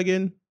go nowhere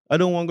again. I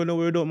don't want to go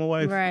nowhere without my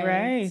wife. Right.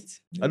 Right.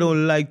 I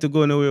don't like to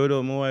go nowhere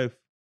without my wife.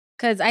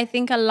 Because I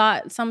think a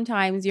lot,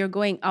 sometimes you're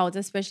going out,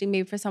 especially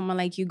maybe for someone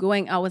like you,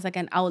 going out was like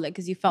an outlet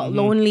because you felt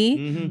lonely.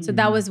 Mhm. So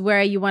that was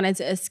where you wanted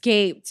to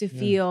escape, to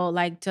feel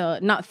like, to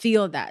not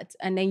feel that.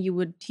 And then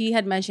he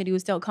had mentioned he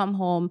would still come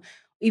home.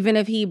 Even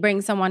if he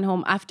brings someone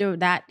home after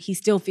that, he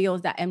still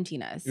feels that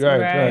emptiness.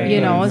 Right.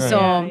 You know, right. so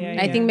Yeah,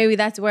 I think maybe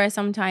that's where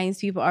sometimes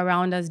people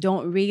around us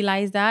don't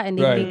realize that, and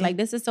they Right. think like,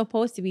 this is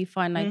supposed to be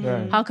fun. Like,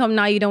 Right. how come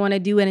now you don't want to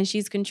do it and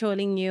she's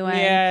controlling you? And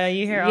Yeah,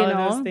 you hear you all of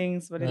know, those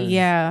things, but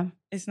yeah.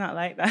 it's not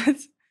like that.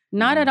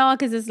 Not at all,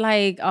 because it's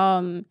like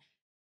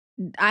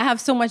I have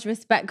so much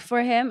respect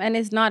for him, and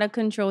it's not a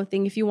control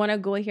thing. If you want to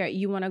go here,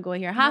 you want to go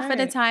here. Half of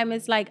the Right. time,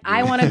 it's like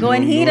I want to go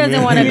and he doesn't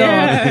Yeah. want to go.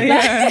 Yeah,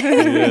 yeah.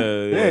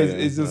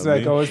 Yeah, it's just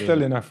like I was Yeah.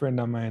 telling a friend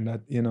of mine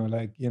that,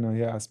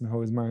 he asked me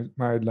how is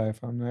married life.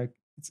 I'm like,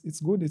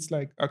 it's good. It's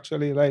like,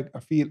 actually, like, I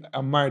feel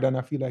I'm married and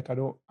I feel like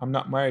I'm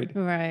not married.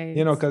 Right.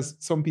 Because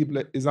some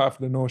people is off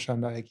the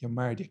notion that, like, you're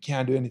married, you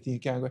can't do anything, you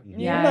can't go.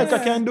 Yeah. I'm like,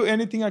 I can't do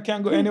anything, I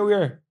can't go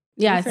anywhere.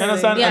 Yes. You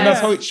understand? Yes. And that's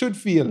how it should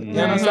feel. You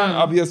Right. understand? Mhm.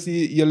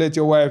 Obviously, you let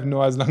your wife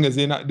know as long as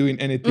you're not doing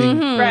anything.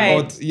 Mhm. Right.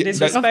 Of course.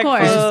 Disrespectful,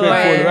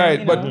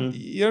 right? But know.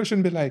 you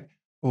shouldn't be like,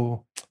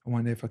 oh, I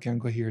wonder if I can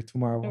go here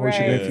tomorrow. How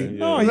should I Right. feel? Yeah,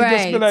 No, yeah. you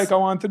just be Right. like, I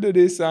want to do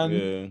this. And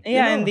Yeah.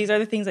 Yeah, know. and these are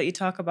the things that you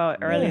talk about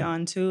early Yeah.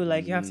 on too.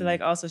 Like you have to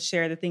like also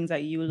share the things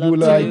that you you love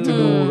like to to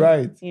do, do,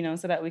 right?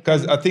 so that we can.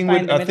 Because I think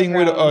find the with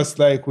middle ground. us,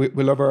 like, we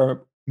love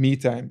our me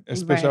time,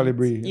 especially Right.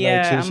 Brie.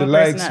 Yeah, Like, I'm she a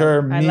likes person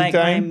her that I me like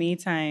my time. me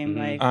time. Mhm.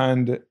 Like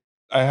And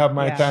I have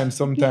my Yeah. time.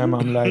 Sometime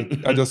I'm like,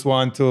 I just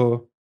want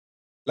to,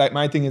 like,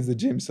 my thing is the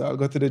gym. So I'll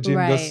go to the gym,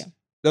 Right.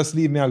 just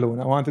leave me alone.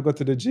 I want to go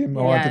to the gym.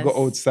 I want to go Yes.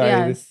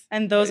 outside. Yes.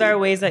 and those are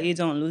ways that you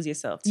don't lose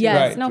yourself. Too.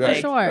 Yes. Right, No, for right,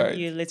 sure. right.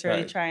 You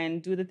literally right. try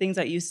and do the things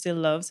that you still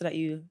love, so that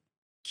you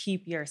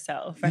keep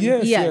yourself. And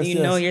Yes, Yes. you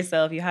know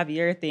yourself. You have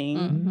your thing.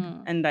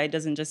 Mhm. And that it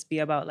doesn't just be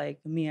about like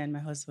me and my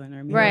husband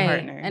or me and Right. my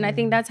partner. And I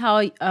think that's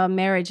how a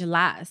marriage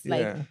lasts. Like,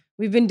 Yeah.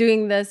 we've been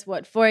doing this,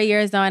 4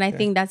 years now? And I Yeah.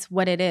 think that's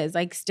what it is.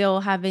 Like, still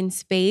having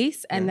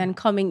space and Yeah. then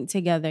coming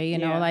together,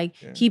 Yeah. like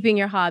Yeah. keeping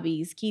your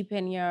hobbies,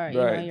 keeping your,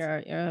 Right.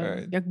 your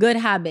Right. good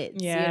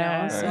habits,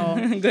 yeah,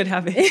 So good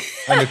habit.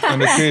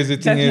 And the crazy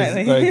thing is,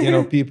 Definitely.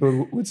 like,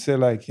 people would say,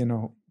 like,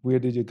 where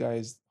did you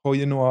guys, how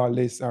you know all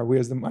this, or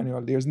where's the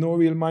manual? There's no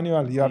real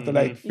manual. You have to,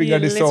 like, figure You're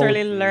this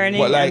literally out. learning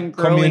But, like, and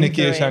growing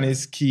communication through it.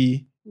 is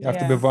key. You have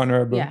to be Yes.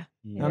 vulnerable. yeah.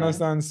 You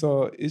understand?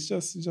 So it's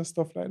just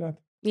stuff like that.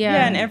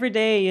 Yeah, and every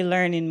day you're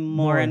learning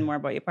more and more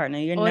about your partner.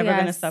 You're Oh, never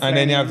gonna yes. stop. And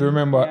then you have to learning.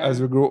 remember, Yeah.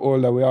 as we grow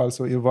older, we're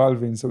also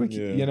evolving. So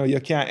Yeah. you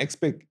can't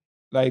expect,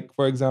 like,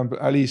 for example,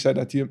 Alicia,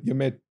 that you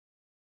met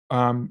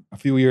a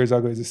few years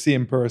ago is the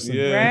same person.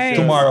 Right.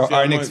 Tomorrow She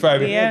or a next man-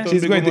 5 years. Yeah.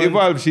 She's going to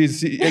evolve. Yeah.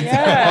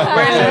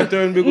 She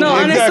turn big No,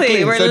 woman.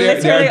 honestly, we're So there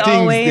literally are things-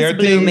 always there are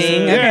things-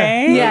 blooming, yeah.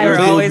 okay? Yeah. We're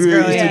So always grey,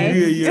 growing. it's the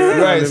grey year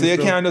and Right, all so you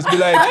them can't stuff. just be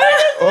like,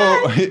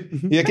 oh,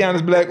 you can't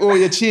just be like, oh,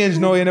 you changed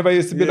now. You never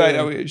used to be like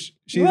that way.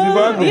 She's Well,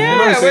 evolving. you know,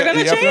 yeah, so we're gonna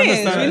you have to change.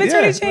 understand We that.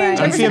 literally Yeah. change Right.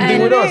 every And same thing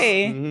single with us.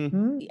 day.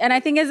 Mhm. And I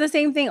think it's the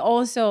same thing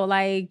also,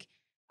 like,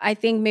 I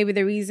think maybe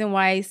the reason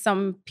why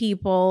some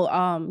people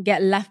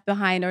get left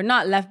behind or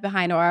not left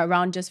behind or are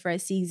around just for a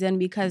season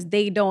because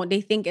they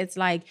think it's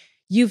like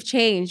you've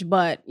changed,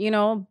 but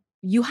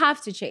you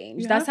have to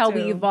change. You That's have how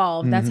we to.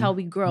 evolve. That's Mhm. how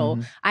we grow.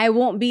 Mhm. I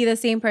won't be the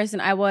same person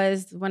I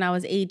was when I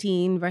was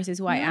 18 versus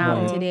who I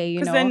am today,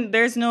 Because then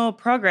there's no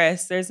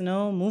progress, there's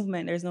no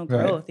movement, there's no Right.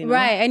 growth, you know?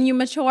 Right. And you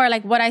mature.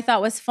 Like what I thought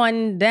was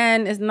fun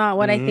then is not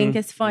what I think Mhm.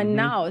 is fun Mhm.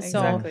 now. So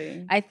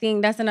Exactly. I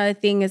think that's another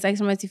thing is like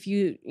sometimes if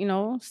you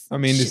I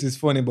mean, this is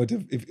funny, but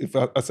if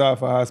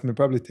Asafa asked me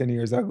probably 10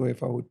 years ago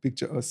if I would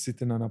picture us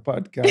sitting on a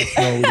podcast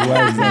now with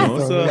wives and No,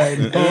 stuff, sir. like,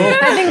 no.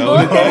 I think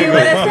both of you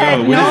would have said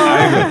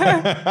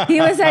no. He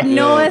would have said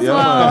no as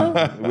well.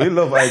 Man. We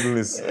love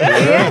idleness.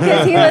 Yeah,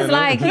 because he was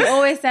like, he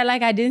always said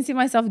like, I didn't see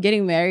myself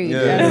getting married. Yeah.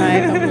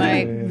 And like, I'm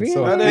like, Yeah, really?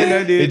 so- At the end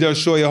of the It day,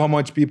 just show you how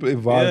much people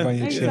evolve and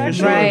you Exactly. change.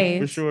 for sure,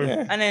 Right. for sure.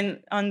 Yeah. And then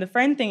on the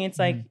friend thing, it's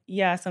like,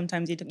 yeah,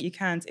 sometimes you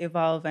can't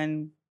evolve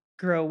and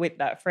grow with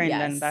that friend,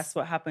 Yes. and that's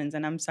what happens.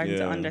 And I'm starting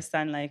to Yeah.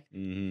 understand, like,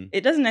 Mhm.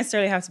 it doesn't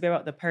necessarily have to be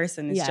about the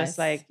person. It's Yes. just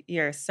like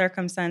your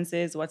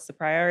circumstances, what's the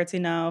priority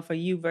now for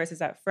you versus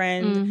that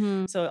friend.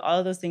 Mhm. So all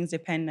of those things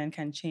depend and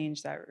can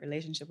change that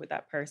relationship with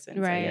that person.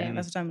 So yeah, Right.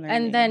 that's what I'm learning.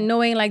 And then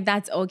knowing like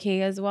that's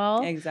okay as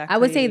well. Exactly. I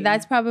would say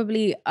that's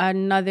probably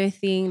another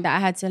thing that I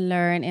had to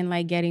learn in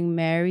like getting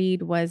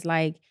married was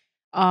like,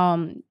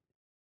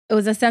 it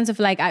was a sense of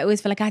like I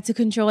always feel like I had to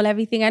control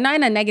everything, and not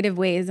in a negative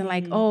way. Isn't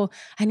like, oh,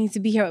 I need to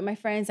be here with my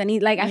friends. I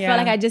need like I felt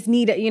like I just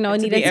needed,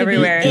 needed be to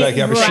everywhere. be Like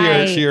you have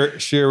to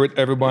right. share with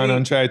everyone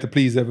and try to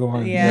please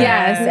everyone. Yeah.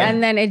 Yes, Yeah.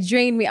 and then it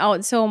drained me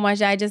out so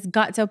much. I just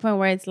got to a point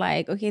where it's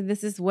like, okay,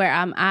 this is where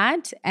I'm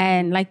at,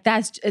 and like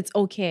it's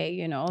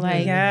okay,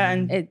 like yeah,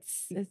 and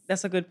it's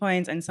that's a good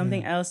point. And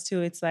something else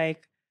too, it's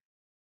like,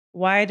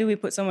 why do we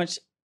put so much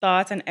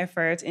thought and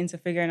effort into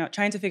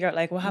trying to figure out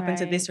like what happened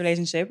to this Right.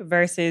 relationship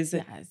versus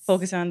Yes.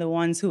 focusing on the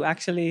ones who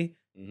actually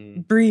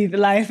Mhm. breathe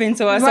life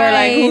into us, or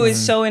like who Right.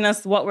 is showing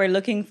us what we're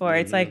looking for.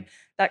 It's like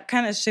that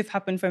kind of shift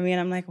happened for me, and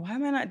I'm like, why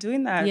am I not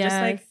doing that? Just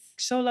like Yes.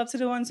 show love to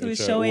the ones who Yeah, is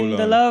try, showing hold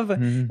the on. love.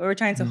 Mhm. We're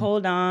trying to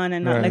hold on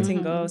and not Right.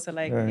 letting go. So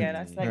like, Right. yeah,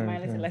 that's like my Right.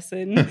 little Right.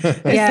 lesson. It's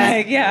Yeah.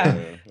 like, yeah.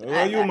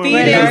 Well, human Feed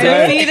beings, into,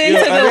 right? feed into Yeah, the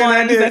at the end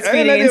ones of the that's day,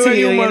 feeding at the end of into the day,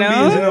 you, human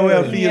beings, we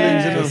have feelings,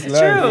 Yeah. Just It's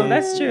life, true. yeah.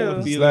 That's true. Yeah,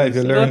 It's life.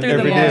 You Go learn through the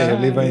every day. You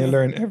motions. live and you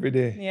learn every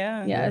day.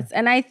 Yeah. Yes.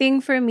 And I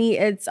think for me,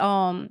 it's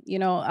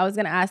I was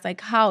gonna ask like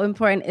how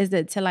important is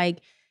it to like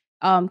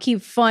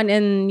keep fun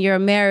in your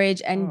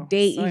marriage and Oh,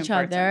 date so each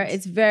other? important.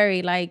 It's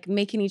very like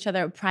making each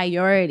other a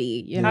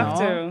priority, you Have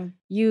know. to.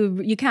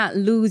 You can't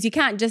lose, you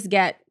can't just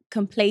get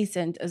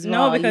complacent as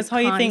well. No, because how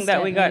you think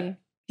that constantly-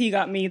 he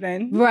got me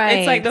then. Right.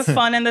 It's like the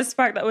fun and the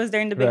spark that was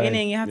there in the Right.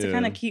 beginning. You have to Yeah.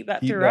 kind of keep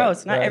that Keep throughout.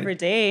 that, Not right. every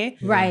day,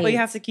 Right. but you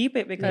have to keep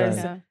it because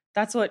Yeah.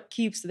 that's what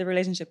keeps the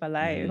relationship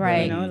alive.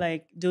 Right. You know,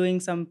 like doing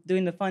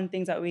the fun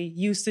things that we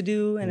used to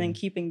do and then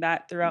keeping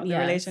that throughout the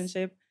Yes.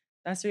 relationship.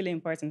 That's really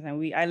important. And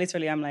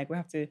I'm like, we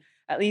have to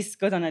at least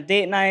go on a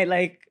date night,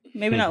 like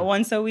maybe not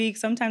once a week.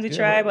 Sometimes we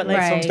try, but like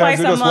Right. twice Sometimes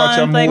we a just watch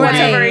a month, like movie.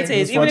 whatever it Right. is.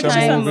 Just Even if watch it's a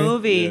just a movie.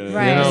 movie. Yeah.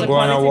 Right. You Just know, a go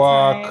on a quality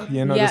walk, time.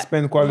 Yeah. to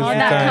spend quality All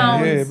that time.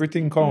 counts. Yeah,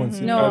 everything counts.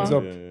 It No. adds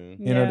up.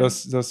 Yeah.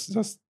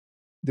 Just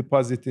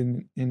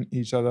depositing in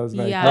each other's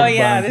like Yeah. Oh love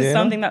yeah, bank, this is you know?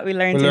 something that we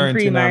learned We in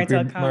learned in our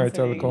premarital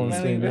premarital counseling.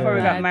 counseling, Before we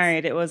yeah. got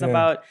married, it was Yeah.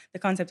 about the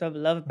concept of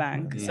love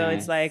bank. So Yes.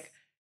 it's like,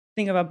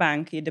 think of a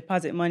bank, you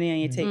deposit money and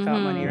you take out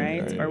money, Mhm.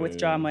 right? Yeah, Or yeah,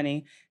 withdraw yeah.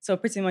 money. So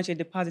pretty much you're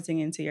depositing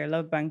into your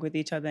love bank with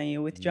each other and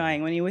you're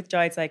withdrawing. When you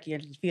withdraw, it's like you're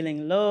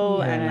feeling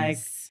low and like,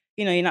 Yes.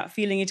 you're not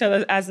feeling each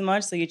other as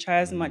much. So you try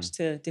as much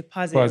to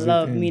deposit Deposit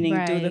love, in. meaning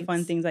do the Right.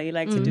 fun things that you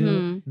like to do.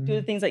 Mhm. Do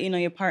the things that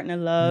your partner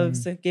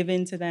loves, give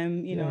in to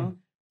them, you Yeah. know.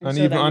 And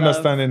show even them love.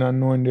 understanding and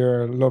knowing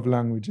their love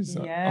languages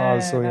Yeah,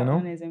 also, that you know?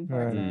 one is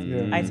important.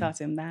 yeah. I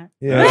taught him that.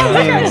 Yeah.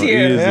 Look at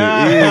you.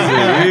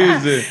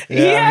 Easy.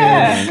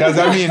 Yeah. Because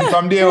I mean,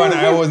 from day one,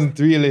 I wasn't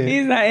really.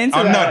 He's not into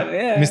I'm that. not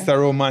yeah. Mr.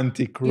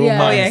 Romantic, Yeah.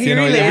 romance. Oh, yeah, he you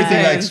know, really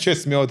everything like isn't.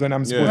 stress me out when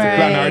I'm supposed Right, to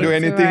plan or do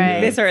anything. right.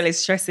 This really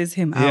stresses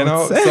him out. You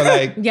know, so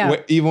like Yeah.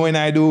 even when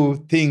I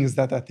do things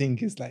that I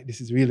think is like,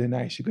 this is really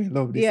nice, you're going to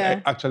love this. Yeah.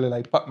 I actually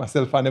like pat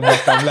myself on the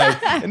back. I'm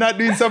like, you're not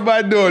doing so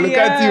bad though. Look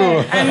at you.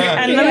 And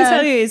let me Yeah.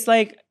 tell you, it's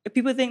like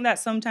people think that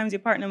sometimes your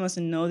partner must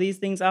know these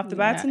things off the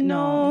bat. Yeah, no.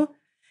 No.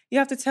 You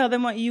have to tell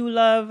them what you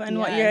love and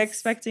what you're Yes.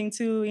 expecting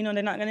to.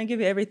 They're not going to give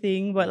you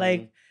everything, but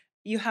like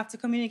you have to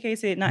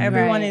communicate it. Not Mhm.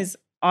 everyone Right. is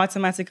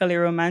automatically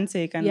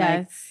romantic and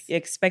like Yes. you're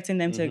expecting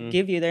them to Mhm.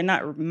 give you. They're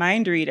not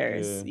mind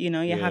readers.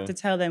 Yeah. You have Yeah. to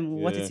tell them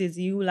what it Yeah. is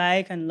you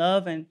like and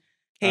love and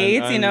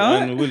hate,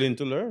 And willing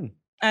to learn.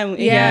 And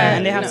Yeah.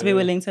 and they have to be Yeah.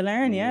 willing to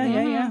learn. Yeah,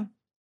 Mhm. yeah.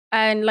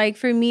 And like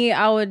for me,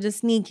 I would just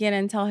sneak in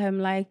and tell him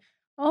like,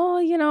 oh,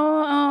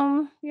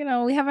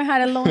 we haven't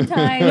had a long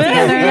time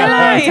together in a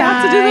long You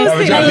have to do time.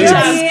 those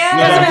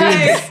Yeah,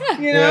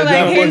 things. yeah.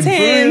 Like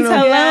hint,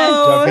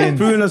 hello.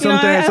 Yes.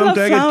 Sometimes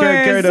I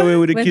get carried away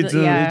with the kids.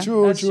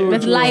 True.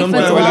 With life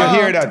Sometimes as we well.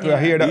 hear that. We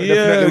hear that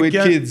definitely with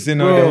kids, the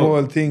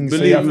whole thing. So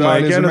you Believe have me, to I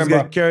always can't just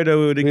remember. get carried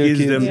away with the with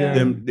kids.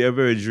 kids, They're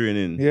very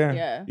draining.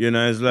 Yeah.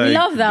 It's like We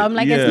love them.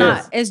 Like it's yeah.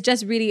 not. It's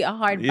just really a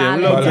hard Yeah,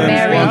 we balance. love them.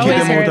 Marriage. We want to keep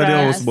always them out of the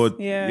hear house, Yes. but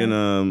Yeah.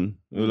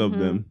 we love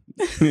them.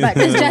 But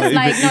it's just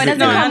like no, it doesn't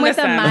No, I come with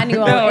a understand.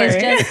 manual. Don't It's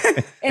worry.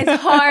 just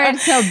it's hard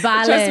to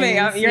balance. Trust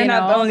me, you're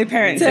not the only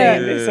parent to-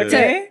 saying this,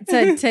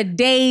 okay? to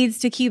dates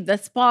to keep the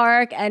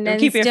spark and then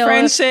keep your still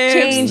friendships,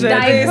 change the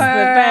diaper this, the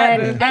that,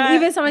 the and that.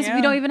 even sometimes if you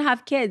Yeah. don't even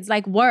have kids,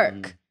 like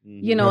work,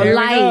 There we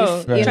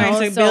life, go. you Trying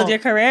know, to build your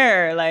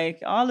career,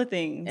 like all the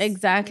things.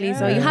 exactly.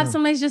 So Yeah. you have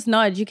sometimes just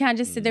nudge. You can't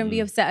just sit there and be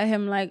upset at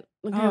him like,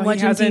 look, Oh, you're he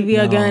watching hasn't- TV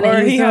again, Or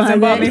and he you still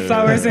hasn't bought me haven't.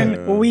 flowers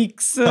in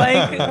weeks.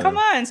 Like, come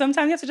on.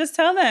 Sometimes you have to just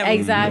tell them.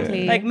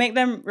 Exactly. Like, make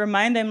them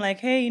remind them, like,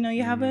 hey,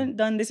 you haven't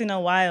done this in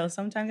a while.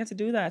 Sometimes you have to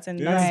do that. And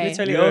that's Right.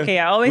 literally Yeah. okay.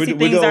 I always see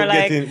things Without are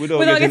like, without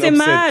without getting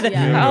mad. upset.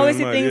 Yeah. I always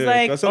see Mad, things yeah.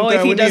 like, 'Cause oh, if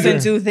sometimes he we need doesn't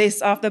to- do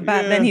this off the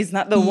bat, then he's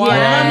not the one.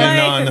 Yeah. And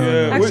I'm like,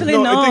 No. actually,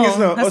 The thing is,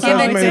 no. us That's as not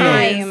how it men is.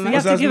 time. You us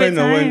have to as give men it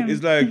now, when time.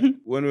 it's like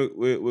when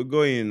we're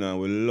going in now,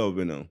 we love,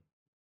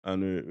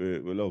 and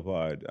we love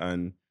hard,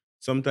 and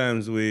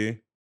sometimes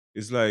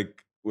it's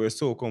like we're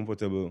so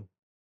comfortable.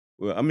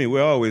 Well, I mean,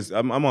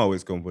 I'm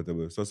always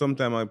comfortable. So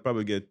sometimes I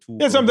probably get too.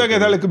 Yeah, sometimes I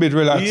get a comfortable. little bit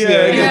relaxed. Yeah, I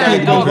get yeah. a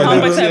little Oh,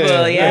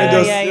 comfortable. Yeah,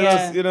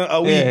 Just,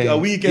 yeah. a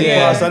weekend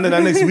Yeah. pass, and then the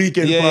next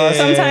weekend Yeah. pass.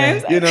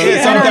 Sometimes-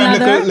 Yeah,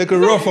 sometimes like a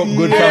rough up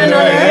good from Yeah. the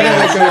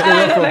like a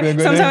rough up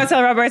good. Sometimes I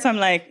tell Robert, I'm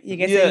like, you're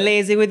getting Yeah.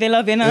 lazy with the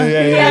love, Yeah. Like, You're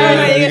you're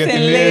getting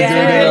getting lazy lazy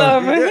with with the the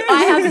love.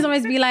 I have to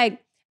sometimes be like,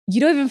 you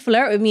don't even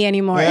flirt with me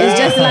anymore. Yeah. It's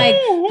just like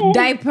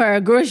diaper,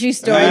 grocery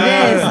store,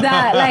 this,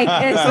 that. Like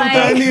it's Sometimes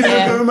like I need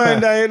a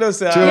reminder,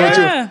 say, True, "Ah,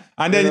 true. Yeah.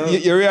 And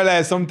then you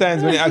realize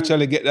sometimes when you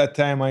actually get that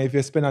time, and if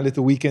you spend a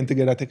little weekend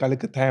together, take a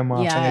little time off,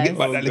 and you Yes. get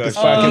back that Oh, little gosh.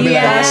 spark, you be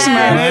like, Yes.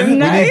 man, we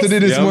need to do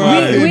this Yeah, more.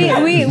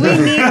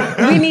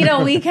 man. we need a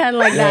weekend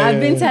like that.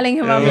 I've been telling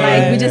him, I'm Yeah.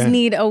 like, we just Yeah.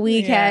 need a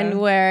weekend Yeah.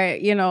 where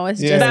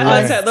it's Yeah. just That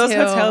us hotel, those two.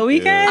 hotel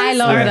weekends I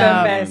love are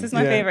them. the best. It's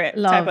my Yeah. favorite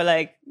Love. type of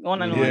like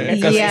one-on-one. Yeah, get because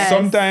together. Yes.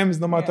 sometimes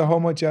no matter how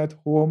much you're at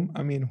home,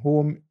 I mean,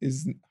 home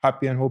is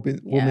happy and home is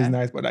Yeah.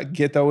 nice, but that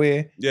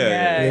getaway, Yeah,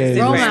 it's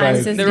Yeah, different. Romance like-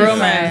 is the different.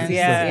 romance,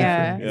 yeah,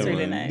 Yeah. it's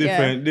really nice.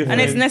 Different.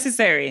 And it's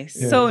necessary,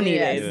 so needed.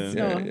 Yes.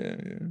 yeah, No.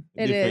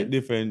 yeah. It is.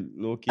 Different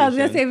I locations. was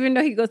gonna say, even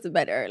though he goes to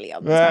bed early,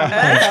 I'm Ah.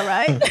 that's all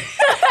right.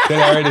 Tell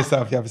you already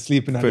stuff, you have to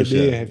sleep in the For sure.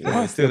 day. If you Yeah,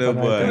 want to still sleep a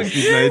at boy. night.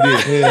 Sleep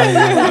like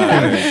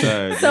this.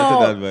 Alright. So,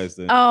 That's the advice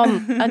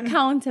then.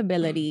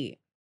 accountability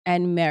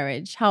and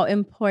marriage, how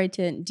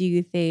important do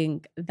you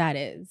think that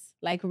is?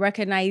 Like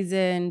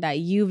recognizing that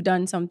you've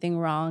done something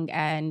wrong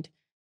and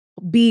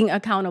being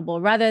accountable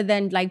rather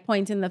than like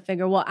pointing the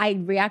finger. Well, I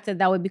reacted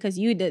that way because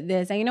you did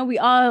this. And we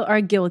all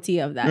are guilty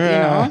of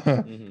that,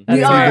 Mhm. We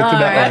That's all where you get to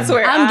that are. That's one.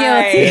 where I'm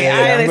guilty. Yeah,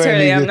 I I'm literally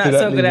gonna am leave not it to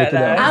so that, good leave it at to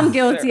that. that. I'm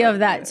guilty of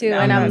that too. No,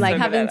 And I'm I'm not like so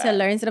good having at to that.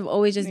 learn instead of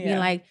always just being Yeah.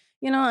 like,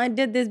 I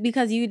did this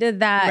because you did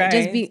that.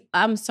 Just Right.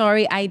 I'm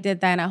sorry I did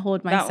that and I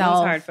hold That one's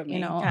myself, hard for me,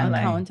 can't lie.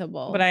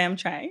 accountable. But I am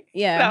trying.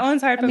 Yeah. That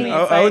one's hard for mean, me.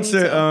 it's I would me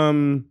say,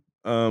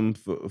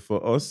 too.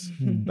 for us,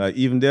 like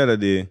even the other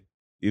day,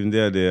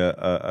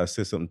 I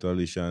said something to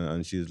Alicia,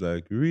 and she's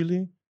like,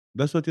 "Really?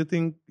 That's what you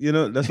think?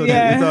 That's what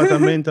Yeah. you thought I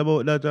meant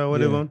about that or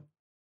whatever."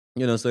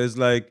 So it's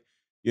like,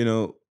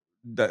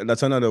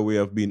 that's another way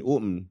of being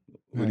open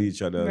with Right.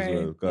 each other as Right,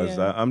 well. Because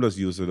yeah. I'm just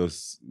used to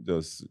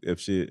just if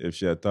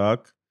she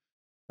talk,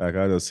 like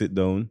I just sit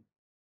down,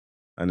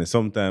 and then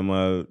sometime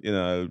I'll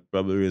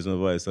probably raise my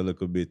voice a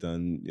little bit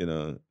and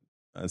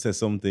and say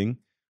something.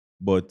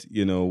 But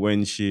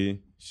when she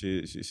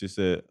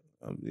said,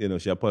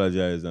 she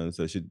apologized and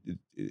so she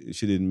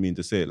didn't mean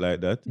to say it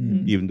like that,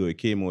 Mhm. even though it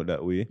came out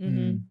that way.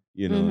 Mhm.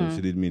 Mhm.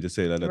 She didn't mean to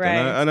say it like that.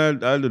 Right.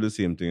 And I'll do the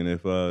same thing.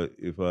 If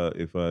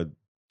I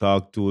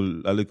talk a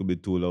little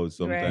bit too loud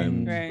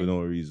sometimes right. for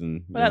no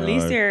reason. Well, at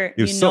least or you're if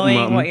you something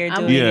knowing what happen- you're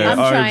I'm- doing. Yeah, I'm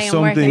or trying, if I'm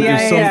something, working. if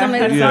Yeah, some- yeah.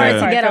 That's It's yeah. hard to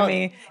hard get for out.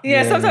 me. Yeah,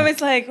 Yeah. sometimes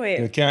it's like, wait.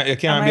 You can't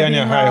am I be on being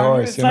your high wrong?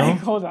 horse, It's you know? like,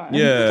 hold on.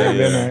 Yeah,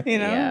 Yeah. You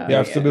know? Yeah. You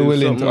have to be If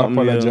willing to something happen,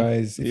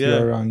 apologize if Yeah.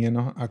 you're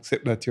wrong,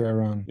 accept that you're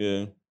wrong.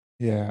 Yeah.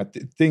 Yeah.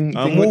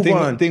 And move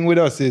on. Thing with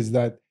us is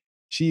that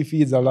she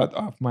feeds a lot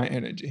of my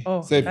energy.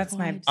 Oh, So if that's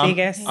my I'm-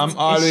 biggest I'm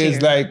always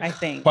issue, like I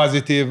think.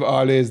 positive,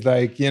 always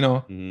like,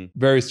 Mhm.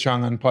 very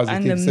strong and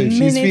positive. And the So if she's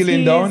minute feeling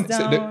he down, is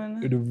so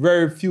down- the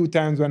very few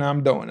times when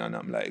I'm down and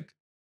I'm like,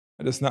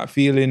 I'm just not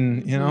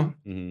feeling, Mhm.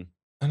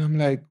 and I'm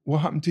like, what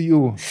happened to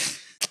you?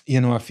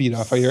 I feed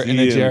off of your Same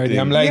energy already. thing.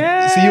 I'm like,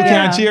 Yeah. see, you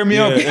can't cheer me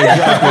Yeah, up.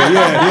 exactly.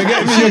 Yeah. You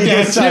get me? She You can't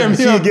gets cheer sad. me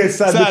She up. gets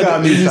sad because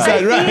I'm You sad.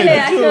 sad, I right? feel it.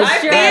 I feel I feel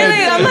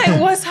stressed. it. I'm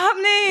like, what's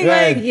happening?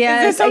 Right. Like, Yeah,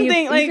 is there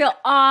something you like feel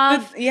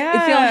off. yeah. You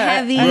feel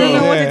heavy. I don't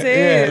know what it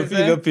Yeah, is.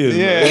 Feel the pain.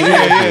 Yeah.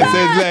 So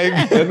it's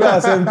like, The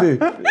glass empty.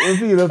 You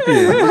feel the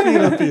pain. You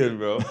feel the pain,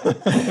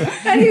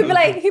 bro. And he'd be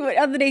like, the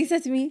other day he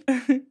said to me,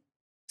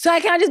 So I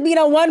can't just be in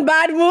a one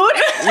bad mood.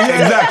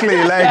 Exactly.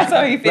 Like, That's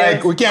how he feels.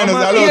 like we can't I'm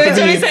allow happy.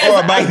 to be in That's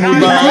what he bad says.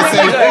 mood by I'm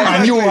ourselves happy.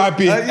 and you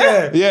happy.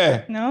 Yeah.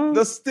 Yeah. No.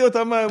 The state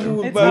of my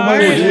mood. It's by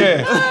hard. mood,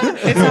 Yeah.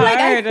 It's Like,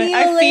 hard.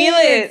 I feel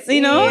it.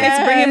 You know,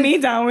 it's bringing me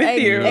down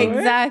with you.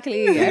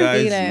 Exactly. I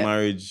Guys, feel it.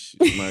 marriage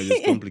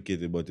is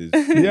complicated, but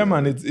it's Yeah,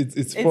 man, it's fun.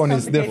 It's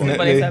complicated, definitely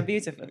but it's a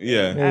beautiful thing.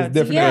 Yeah. it's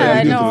definitely Yeah,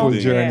 a beautiful no.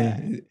 journey.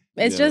 Yeah.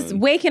 It's Yeah, just man.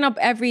 waking up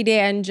every day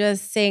and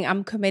just saying,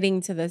 I'm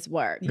committing to this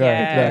work. Yes,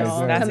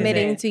 right, that is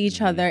Committing it. to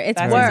each other. It's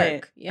That is work.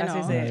 it. You That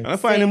know. is it. And I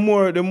find the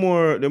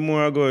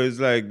more I go is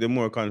like the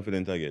more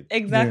confident I get.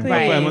 Exactly. I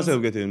find Right.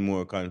 myself getting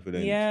more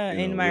confident. Yeah, you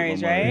know, in with my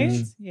marriage, marriage,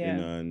 right? You Yeah.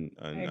 know, and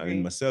I in agree.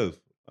 myself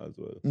as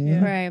well.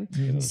 Mhm. Right.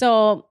 Mhm.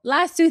 So,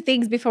 last two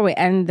things before we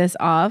end this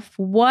off.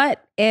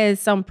 What is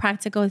some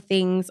practical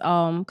things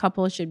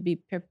couples should be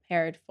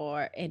prepared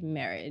for in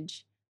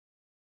marriage?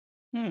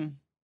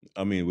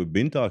 I mean, we've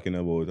been talking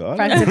about all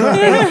Practical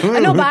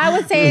things. No, but I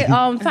would say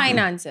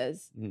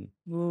finances.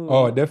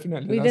 Oh,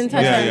 definitely. We That's didn't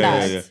touch nice. on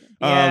that.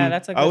 Yeah,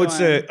 that's a good I would one.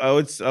 say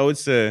I would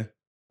say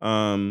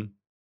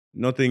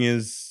nothing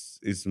is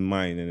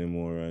mine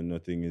anymore, and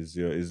nothing is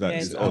your. Is that Yeah,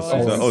 it's it's us?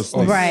 ours. It's a us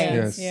thing. Right.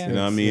 Yes. Yeah. You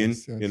know what I mean?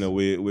 Yes, yes. You know,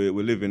 we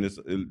live in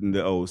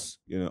the house.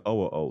 You know,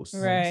 our house.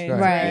 Right, Right.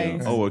 right. You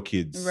know, our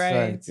kids.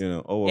 Right. You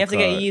know, our You have to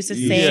get car. used to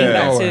saying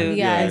that too.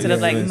 Yeah, Instead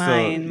of like yeah.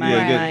 mine, So, mine,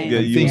 yeah, mine. get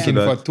And used to thinking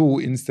that. for two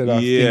instead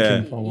of Yeah.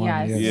 thinking for one.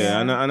 Yes. Yes. Yeah,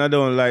 Yeah. and I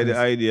don't like Yes.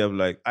 the idea of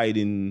like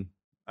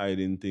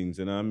hiding things.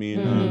 You know what I mean?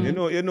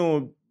 Mhm. You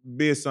know,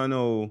 based on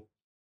how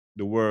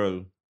the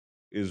world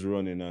is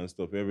running and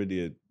stuff, every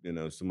day, you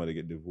know, somebody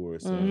get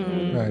divorced and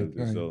Mhm. whatever. Right,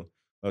 right. So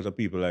a lot of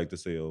people like to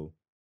say, "Oh,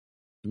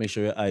 make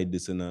sure you hide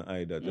this and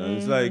hide that." And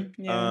it's like,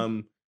 yeah.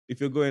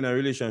 if you go in a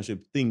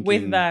relationship thinking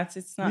With that,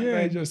 it's not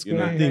Yeah, good. just you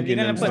know, going thinking You're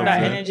gonna and put stuff,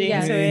 that yeah. energy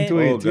Yeah. into into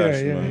it. Oh, it.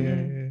 gosh, Yeah, man.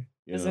 yeah.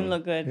 you Doesn't know.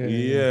 look good. Yeah.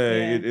 Yeah,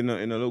 Yeah. it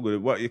no look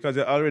good. What? Because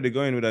you're already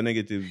going with a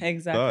negative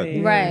Exactly.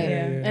 thought. Right.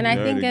 Yeah. And I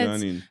You're think already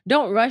it's gone in.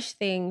 don't rush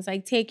things.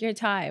 Like take your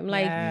time.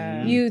 Like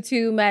Yeah. you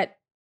two met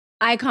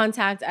eye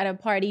contact at a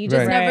party. You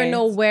just Right. never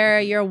know Right. where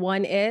your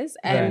one is.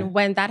 And Right.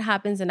 when that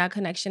happens and that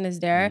connection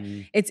is there,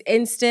 Mhm. it's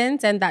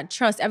instant and that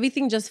trust,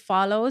 everything just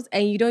follows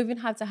and you don't even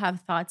have to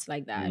have thoughts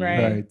like that. Mhm.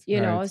 Right. Right.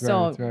 You know, right,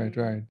 so-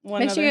 right.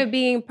 One Make sure other- you're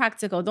being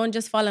practical. Don't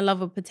just fall in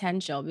love with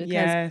potential because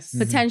Yes.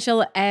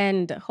 potential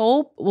and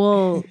hope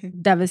will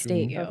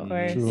devastate True. you. Of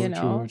course. True, You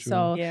know, true, true.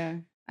 so Yeah.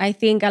 I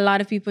think a lot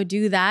of people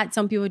do that.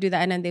 Some people do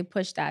that and then they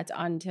push that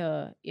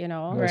onto, you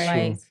know, That's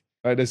like true.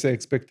 Like they say,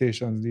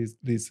 expectations leads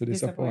to disappointment.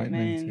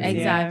 Disappointment, Yeah.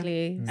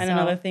 exactly. And So-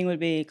 another thing would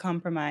be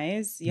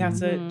compromise. You have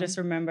to Mhm. just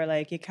remember,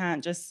 like, you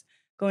can't just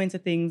go into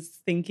things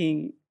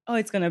thinking, oh,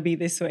 it's gonna be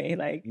this way.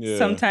 Like Yeah,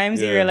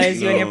 sometimes you yeah,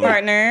 realize you and your no.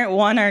 partner,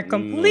 one are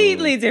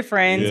completely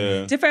different,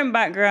 Yeah. different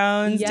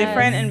backgrounds,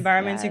 different Yes,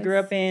 environments you grew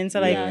up in. So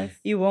like Yeah.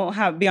 you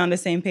won't be on the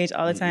same page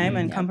all the time.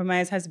 And Yep.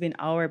 compromise has been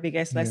our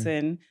biggest Yeah.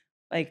 lesson,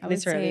 like I would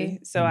literally. say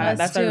So us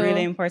that's too. a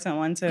really important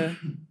one to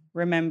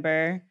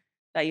remember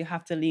that you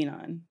have to lean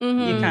on. You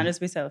Mhm. can't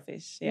just be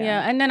selfish.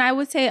 Yeah. And then I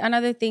would say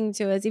another thing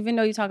too is even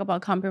though you talk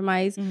about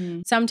compromise,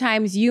 Mhm.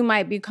 sometimes you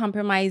might be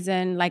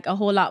compromising like a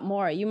whole lot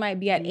more. You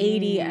might be at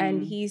 80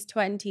 and he's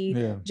 20.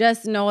 Yeah.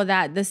 Just know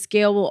that the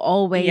scale will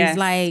always Yes,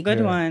 like, good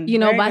Yeah. one. you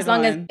know, Very but as good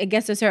long as one. it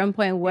gets to a certain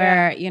point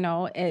where, you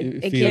know, it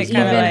It can feels even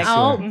balanced,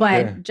 out, yeah.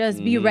 but Yeah.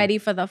 just be Mhm. ready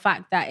for the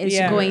fact that it's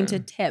Yeah. going to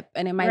tip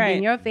and it might be in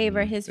Right. your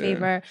favor, his Yeah.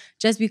 favor,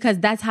 just because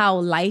that's how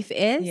life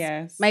is.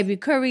 Yes. Might be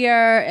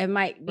career, it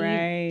might be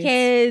Right.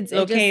 kids,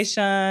 it just-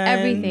 Location,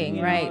 everything,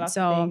 you know, right? lots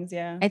So of things,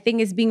 yeah. I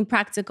think it's being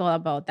practical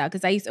about that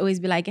because I used to always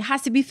be like, it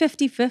has to be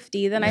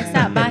 50-50. Then I Yeah.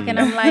 sat back and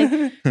I'm like,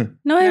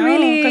 no, it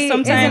really because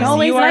isn't sometimes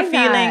always you are like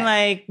feeling that.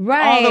 like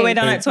Right. all the way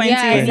down at 20 Yes,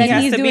 and he and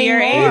has he's to be doing your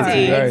more.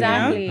 80. Right.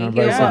 Exactly. And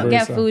He'll vice go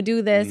get versa. food,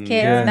 do this, Mhm.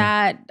 kids, Yeah.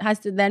 that has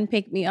to then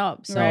pick me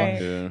up. So Right.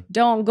 Yeah.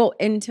 don't go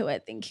into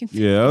it thinking.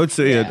 Yeah, I would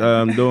say it.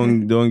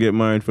 Don't get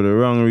married for the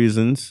wrong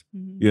reasons.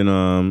 Mhm. You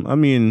know, I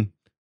mean,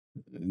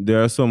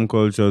 there are some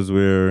cultures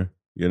where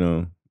you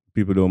know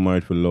people don't marry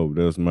for love.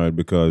 They're just married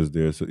because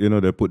there's you know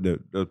they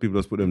people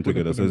just put them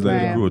together. So it's like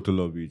Right. they grow to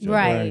love each other.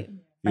 Right.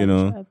 You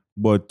know, Friendship.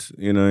 but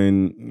you know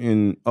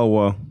in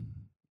our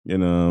you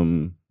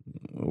know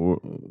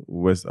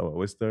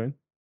western.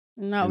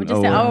 No, we in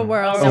just say our- our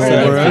world. Our so world.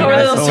 it's Our our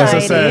little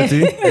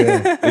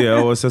society.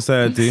 Yeah, our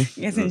society.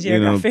 Getting You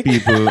know,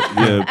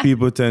 geographic.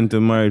 people tend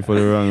to marry for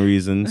the wrong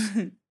reasons.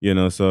 You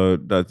know, so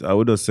that I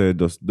would have said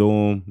just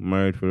don't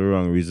marry for the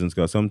wrong reasons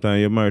because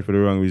sometimes you're married for the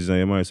wrong reasons and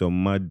you marry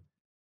some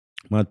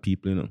mad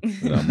people, you know.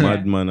 Like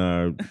madman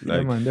or Yeah,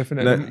 like man,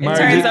 definitely. like- It Marriage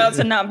turns is- out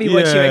to not be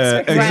what you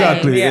expected.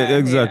 Exactly, Right. Yeah,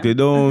 exactly. yeah.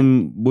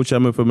 Don't butcher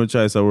me for my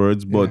choice of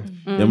words, but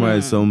you marry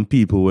Mhm. some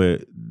people where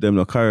them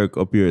no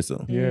character up here,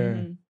 so Yeah.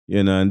 Mhm.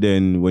 you know, and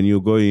then when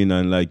you go in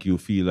and like you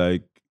feel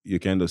like you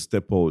kind of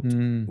step out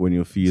Mm. when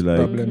you feel like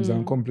Problems Mhm.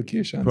 and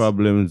complications.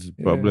 problems,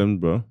 Yeah.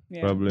 bro.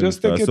 Yeah. Problems.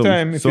 Just take your some,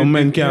 time if Some you-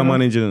 men if, you can't know.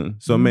 manage it.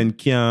 Some men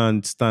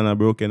can't stand a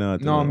broken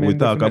heart. No, you know. men We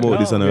talk definitely- about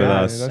this on Oh, our yeah,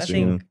 last. that's I true.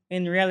 you know. think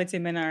in reality,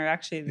 men are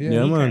actually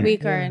Yeah, weaker. man.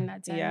 Weaker Yeah. in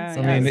that sense. Yeah, I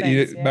in mean, that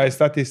sense, yeah. by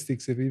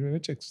statistics, if you even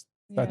check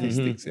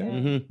statistics. Yeah.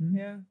 Mhm.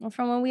 Yeah. Well,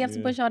 from when we have to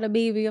Yeah. push out a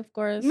baby, of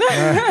course.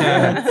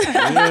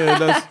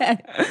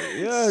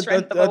 Yeah,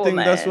 Strength of I a think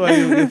that's why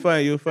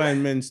woman. you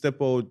find men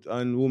step out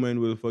and women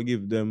will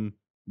forgive them.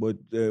 But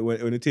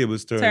when the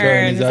tables turn,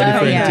 Turn is Turns a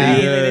different yeah. thing.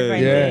 completely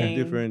different Yeah. thing.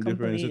 different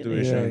Completely.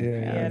 situation.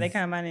 Yeah, they Yes.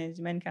 can't manage.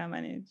 Men can't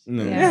manage.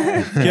 No,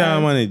 Yes, can't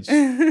yes. manage.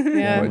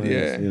 Yeah. But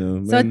yeah. You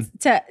know, So men.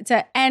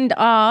 to end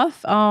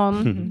off,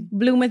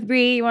 Bloom with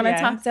Bree, you want to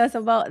talk Yes. to us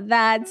about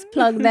that?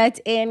 Plug that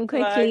in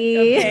Plug,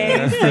 quickly.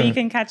 Okay, so you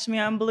can catch me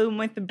on Bloom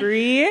with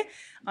Bree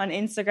on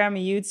Instagram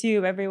and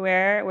YouTube,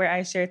 everywhere, where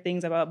I share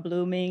things about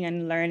blooming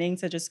and learning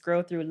to just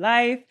grow through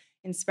life,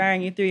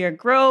 inspiring you through your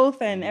growth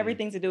and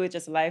everything to do with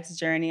just life's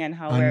journey and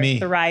how And we're me.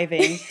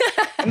 thriving.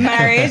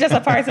 Marriage, that's a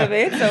part of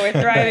it. So we're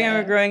thriving and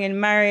we're growing in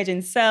marriage,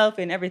 in self,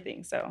 in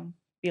everything. So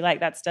if you like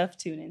that stuff,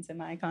 tune into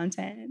my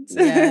content.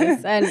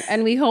 Yes,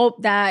 and we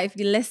hope that if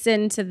you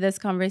listen to this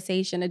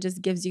conversation, it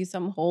just gives you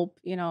some hope,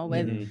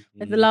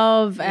 with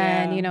love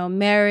and Yeah.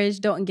 marriage.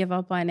 Don't give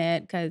up on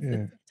it because Yeah.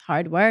 it's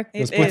hard work.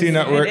 Just It put in is.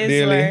 that It work is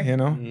daily, work.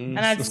 Mhm. And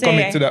I'd Just say,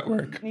 commit to that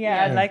work.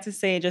 Yeah, I'd Yeah. like to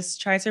say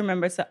just try to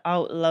remember to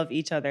outlove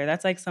each other.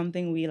 That's like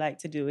something we like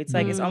to do. It's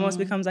like it's almost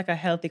becomes like a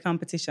healthy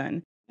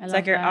competition. I It's love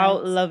like you're that.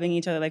 out loving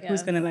each other. Like who's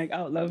Yes. gonna like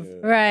outlove?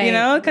 Right. You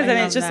know, because I then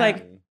love it's just that.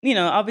 like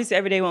obviously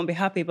every day won't be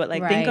happy, but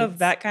like think Right. of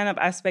that kind of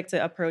aspect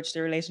to approach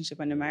the relationship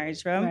and the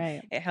marriage from.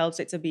 Right. It helps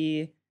it to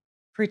be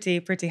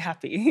pretty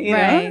happy. You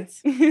Right.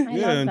 know? I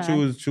Yeah, love and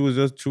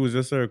that. choose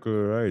a circle,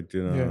 right?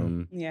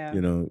 Yeah.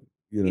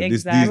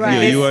 These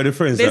Exactly. you are the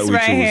friends This that we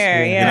right choose.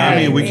 here, You know what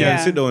I mean? We Right. can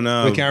sit down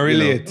and We can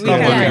relate. We come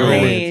can and grow.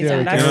 relate, Yeah, and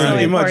we that's can so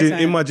relate.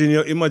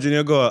 important. Imagine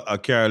you go a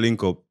car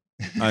link up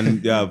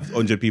and you have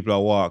 100 people that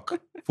walk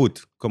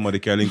foot, come on the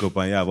car link up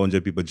and you have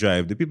 100 people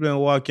drive. The people that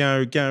walk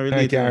can't I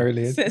relate. can't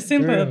relate.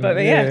 Simple, but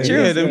yeah,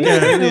 true. Yeah, them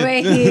can't The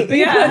way relate. he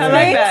Yeah, I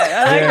like that.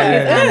 I like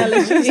Yeah. that.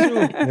 It's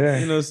Yeah.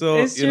 You know, so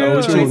It's you know,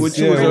 we true. choose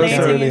Yeah, a relating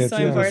circle. is so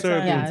yeah. Choose a important.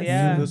 circle. Yes.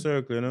 Yeah. Choose a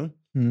circle, you know.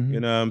 Mhm. You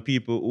know, and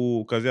people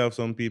who, because you have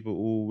some people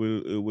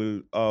who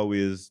will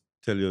always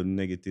tell you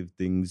negative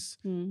things.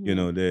 You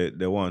know, they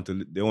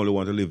only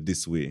want to live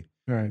this way.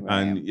 Right.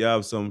 And you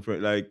have some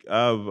friends, like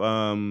I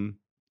have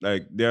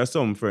like there are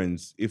some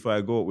friends, if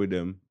I go out with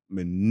them,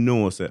 I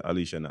know say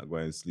Alicia not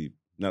going to sleep,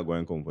 not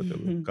going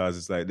comfortable. Because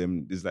it's like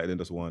them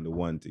just want the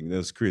one thing. They're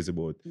just crazy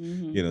about,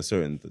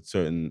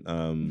 certain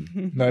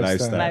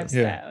lifestyle.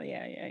 Lifestyle.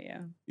 Yeah.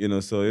 You know,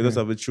 so you just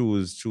have to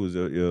choose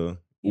your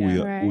who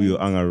Yeah. you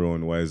hang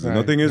around wisely. Right,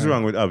 Nothing is right.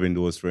 wrong with having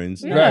those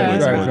friends. Yeah. Right.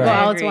 Go I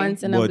out agree.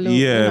 once in a But blue.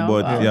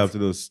 but you have to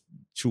just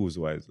choose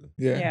wisely.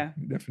 Yeah. Yeah.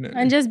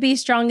 Definitely. And just be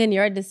strong in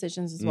your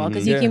decisions as well,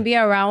 because you Yeah. can be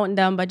around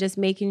them, but just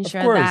making Of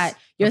sure course, that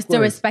you're of still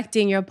course.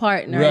 respecting your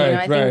partner. Right,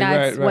 I think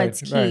that's right,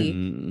 what's right. key.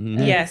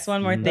 Mhm. Yes,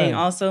 one more thing.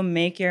 Right. Also,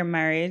 make your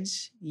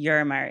marriage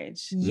your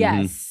marriage.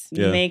 Yes.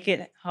 Yeah. Make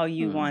it how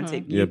you want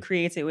it. You Yep.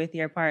 create it with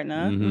your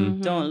partner.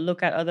 Mhm. Don't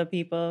look at other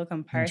people.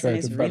 Comparison try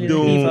is to really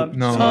validate. the thief of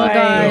No. joy. Oh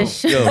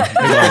gosh.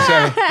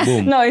 Yo,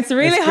 boom. No, it's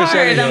really Especially-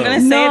 hard. I'm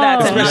gonna say No. that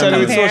to not Especially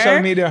with compare, social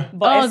media.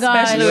 but Oh,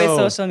 gosh. especially with Yo.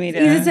 social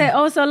media. Easy to say,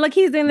 oh, so look,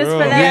 he's doing this Bro.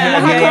 for them. Yeah,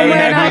 How come we're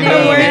not How come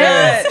doing we're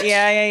it? not?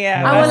 Yeah.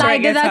 I That's will where like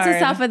it do gets that to hard.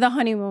 stuff for the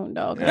honeymoon,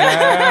 dog. Still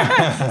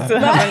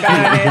haven't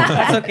gotten it.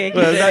 That's okay. Keep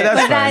Well, it.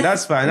 that's fine. that's-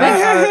 That's fine.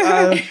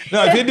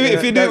 No, if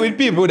you do it with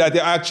people that you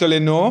actually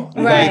know,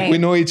 Right. like we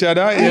know each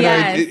other,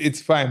 Yes.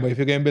 it's fine. But if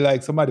you're gonna be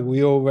like somebody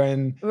way over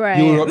in Right.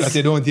 Europe that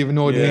you don't even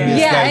know, doing Yeah. this,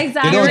 Yeah, like,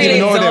 exactly. you You don't really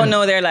even know don't them.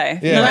 know their life.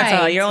 Yeah. Not at all.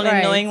 Right, You're only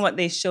right. knowing what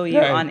they show you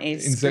Right. on a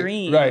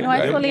screen. right, No, I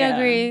right. fully Yeah.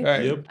 agree.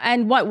 Right. Yep.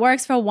 And what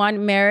works for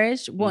one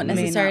marriage won't May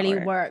not necessarily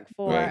work. work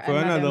for, Right, for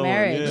another another one,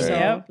 marriage. yeah. So,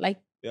 Yep. like,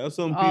 You have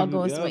some all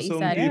people. goes You to have what you some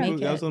said, people. make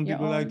You have it some your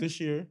people like own. to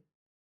share.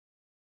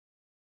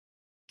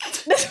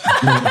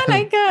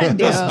 I can't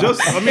do. I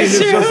mean, it's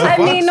true. just a I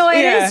mean, fact. no, it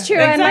Yeah, is true,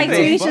 and like to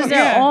exactly. each is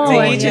their Yeah, own.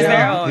 to each is you their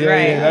know? own, Yeah,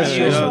 right? yeah, that's You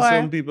true. know, Sure.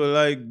 some people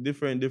like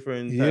different type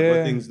Yeah.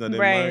 of things in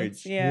their Right.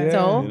 marriage. Yeah.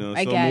 So, You know,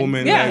 some again,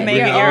 women Yeah, like make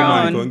bring it a your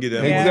woman, own. go and get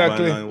them Exactly.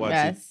 husband and watch it.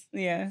 Yes.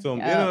 Yeah. Some,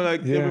 Yeah. you know,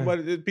 like Yeah.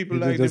 everybody, people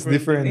It's like just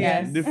different.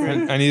 Yes.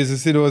 different And you used to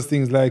see those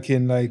things like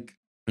in like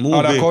movie.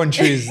 other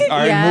countries or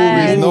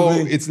Yes. in movies. No,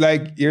 Movie. it's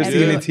like you're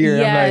seeing Yeah. it here.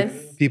 I'm Yes.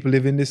 like, people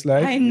living this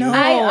life. I know.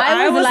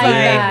 I was like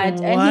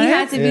that, and he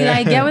had to be Yeah.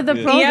 like, get with the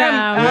Yeah. program.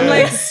 Yeah, I'm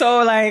like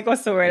so like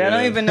what's the word? I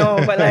don't Yeah. even know,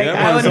 but like Yeah,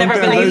 I man, would never sometimes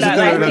I believe used to that.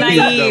 tell Like her that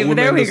people- that naive. women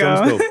There we do some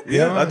go. stuff.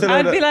 Yeah, I tell her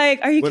I'd that. be like,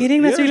 are you But-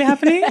 kidding? That's yeah. really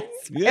happening?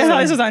 Yeah. I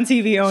thought this was on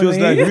TV only. She was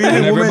like, really?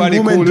 And everybody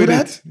women cool do with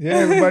that? it. Yeah,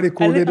 everybody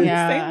cool with it.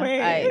 Yeah. Same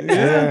way.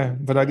 Yeah,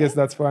 but I guess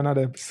that's for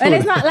another episode. And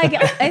it's not like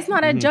it's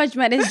not a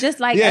judgment. It's just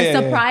like Yeah, a yeah, yeah.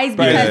 surprise Right,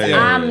 because yeah,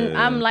 I'm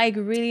yeah. I'm like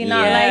really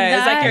not Yeah, like that.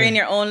 it's like you're in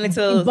your own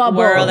little Bubble.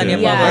 world and your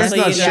Yeah. bubble. It's So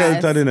not you just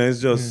sheltered, you know. It's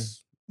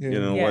just Yeah. you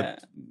know Yeah. what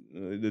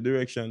the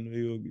direction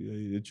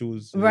you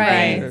choose.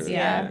 Right. Right.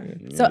 Yeah.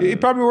 Yeah. So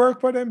It probably work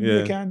for them. Yeah.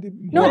 They can't.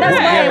 No, that's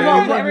why it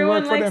won't work.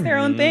 everyone for likes them. their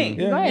own thing.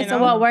 Yeah. right. you So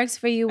know? what works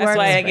for you That's works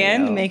why for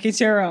again, you. make it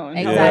your own.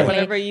 Exactly.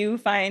 Whatever you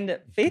find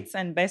fits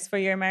and best for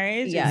your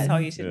marriage Yes. is how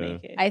you should Yeah.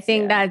 make it. I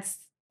think Yeah. that's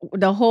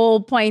the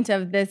whole point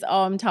of this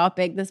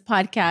topic, this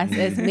podcast,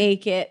 is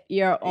make it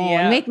your own.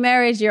 Yeah. Make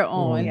marriage your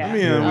own. Yeah. I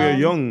mean, we're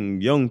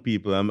young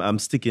people. I'm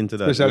sticking to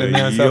that. Especially we're me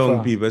and young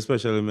Safa. people,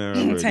 especially me and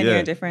Robert.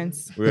 10-year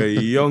difference. We're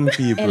young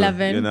people.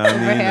 11 you know what I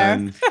over mean? here.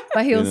 And,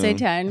 But he'll you say know.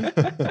 10.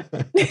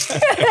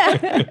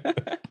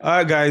 all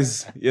right,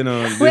 guys. You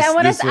know, this, Wait, I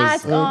want this to was,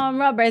 ask,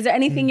 Robert, is there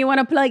anything you want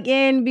to plug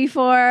in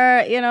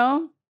before,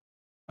 No?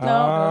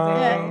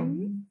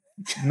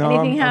 No,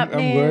 Anything I'm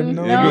happening? good.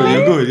 No.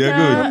 You're good. You're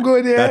good. I'm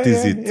good. Yeah, That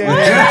is yeah, it.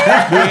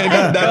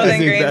 Yeah. That Golden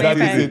is it. Green That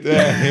Leaf is it.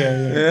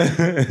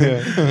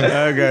 Yeah.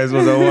 All right, guys. It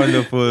was a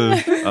wonderful,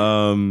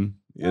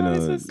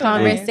 this was so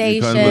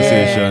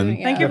Conversation.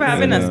 Thank you for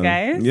having us,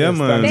 guys. Yeah, Yes,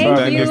 man. thanks.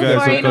 Thank you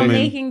guys for for coming.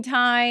 making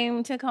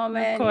time to come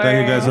in. course.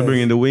 Thank you guys for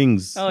bringing the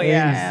wings. Oh,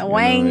 yeah.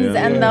 Wines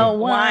yeah. and Yeah. the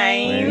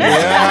wine.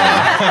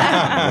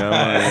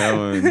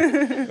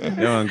 Yeah,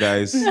 man,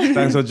 guys.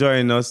 Thanks for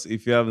joining us.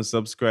 If you haven't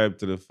subscribed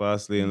to the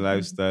Fast Lane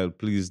Lifestyle,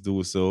 please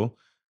do so.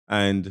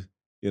 And,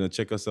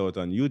 check us out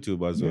on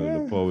YouTube as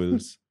well, the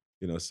Powells.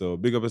 So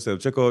big up yourself.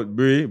 Check out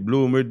Brie,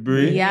 Bloom with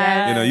Brie.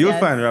 Yes, You'll yes.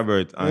 find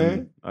Robert on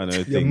her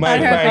You thing. might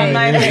On her find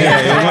page. me. Yeah,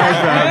 you might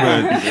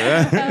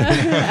find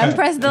Robert. And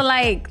press the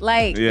like.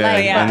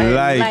 And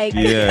like.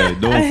 Yeah,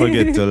 don't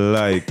forget to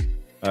like.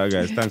 All right,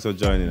 guys. Thanks for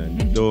joining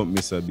and don't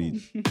miss a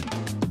beat.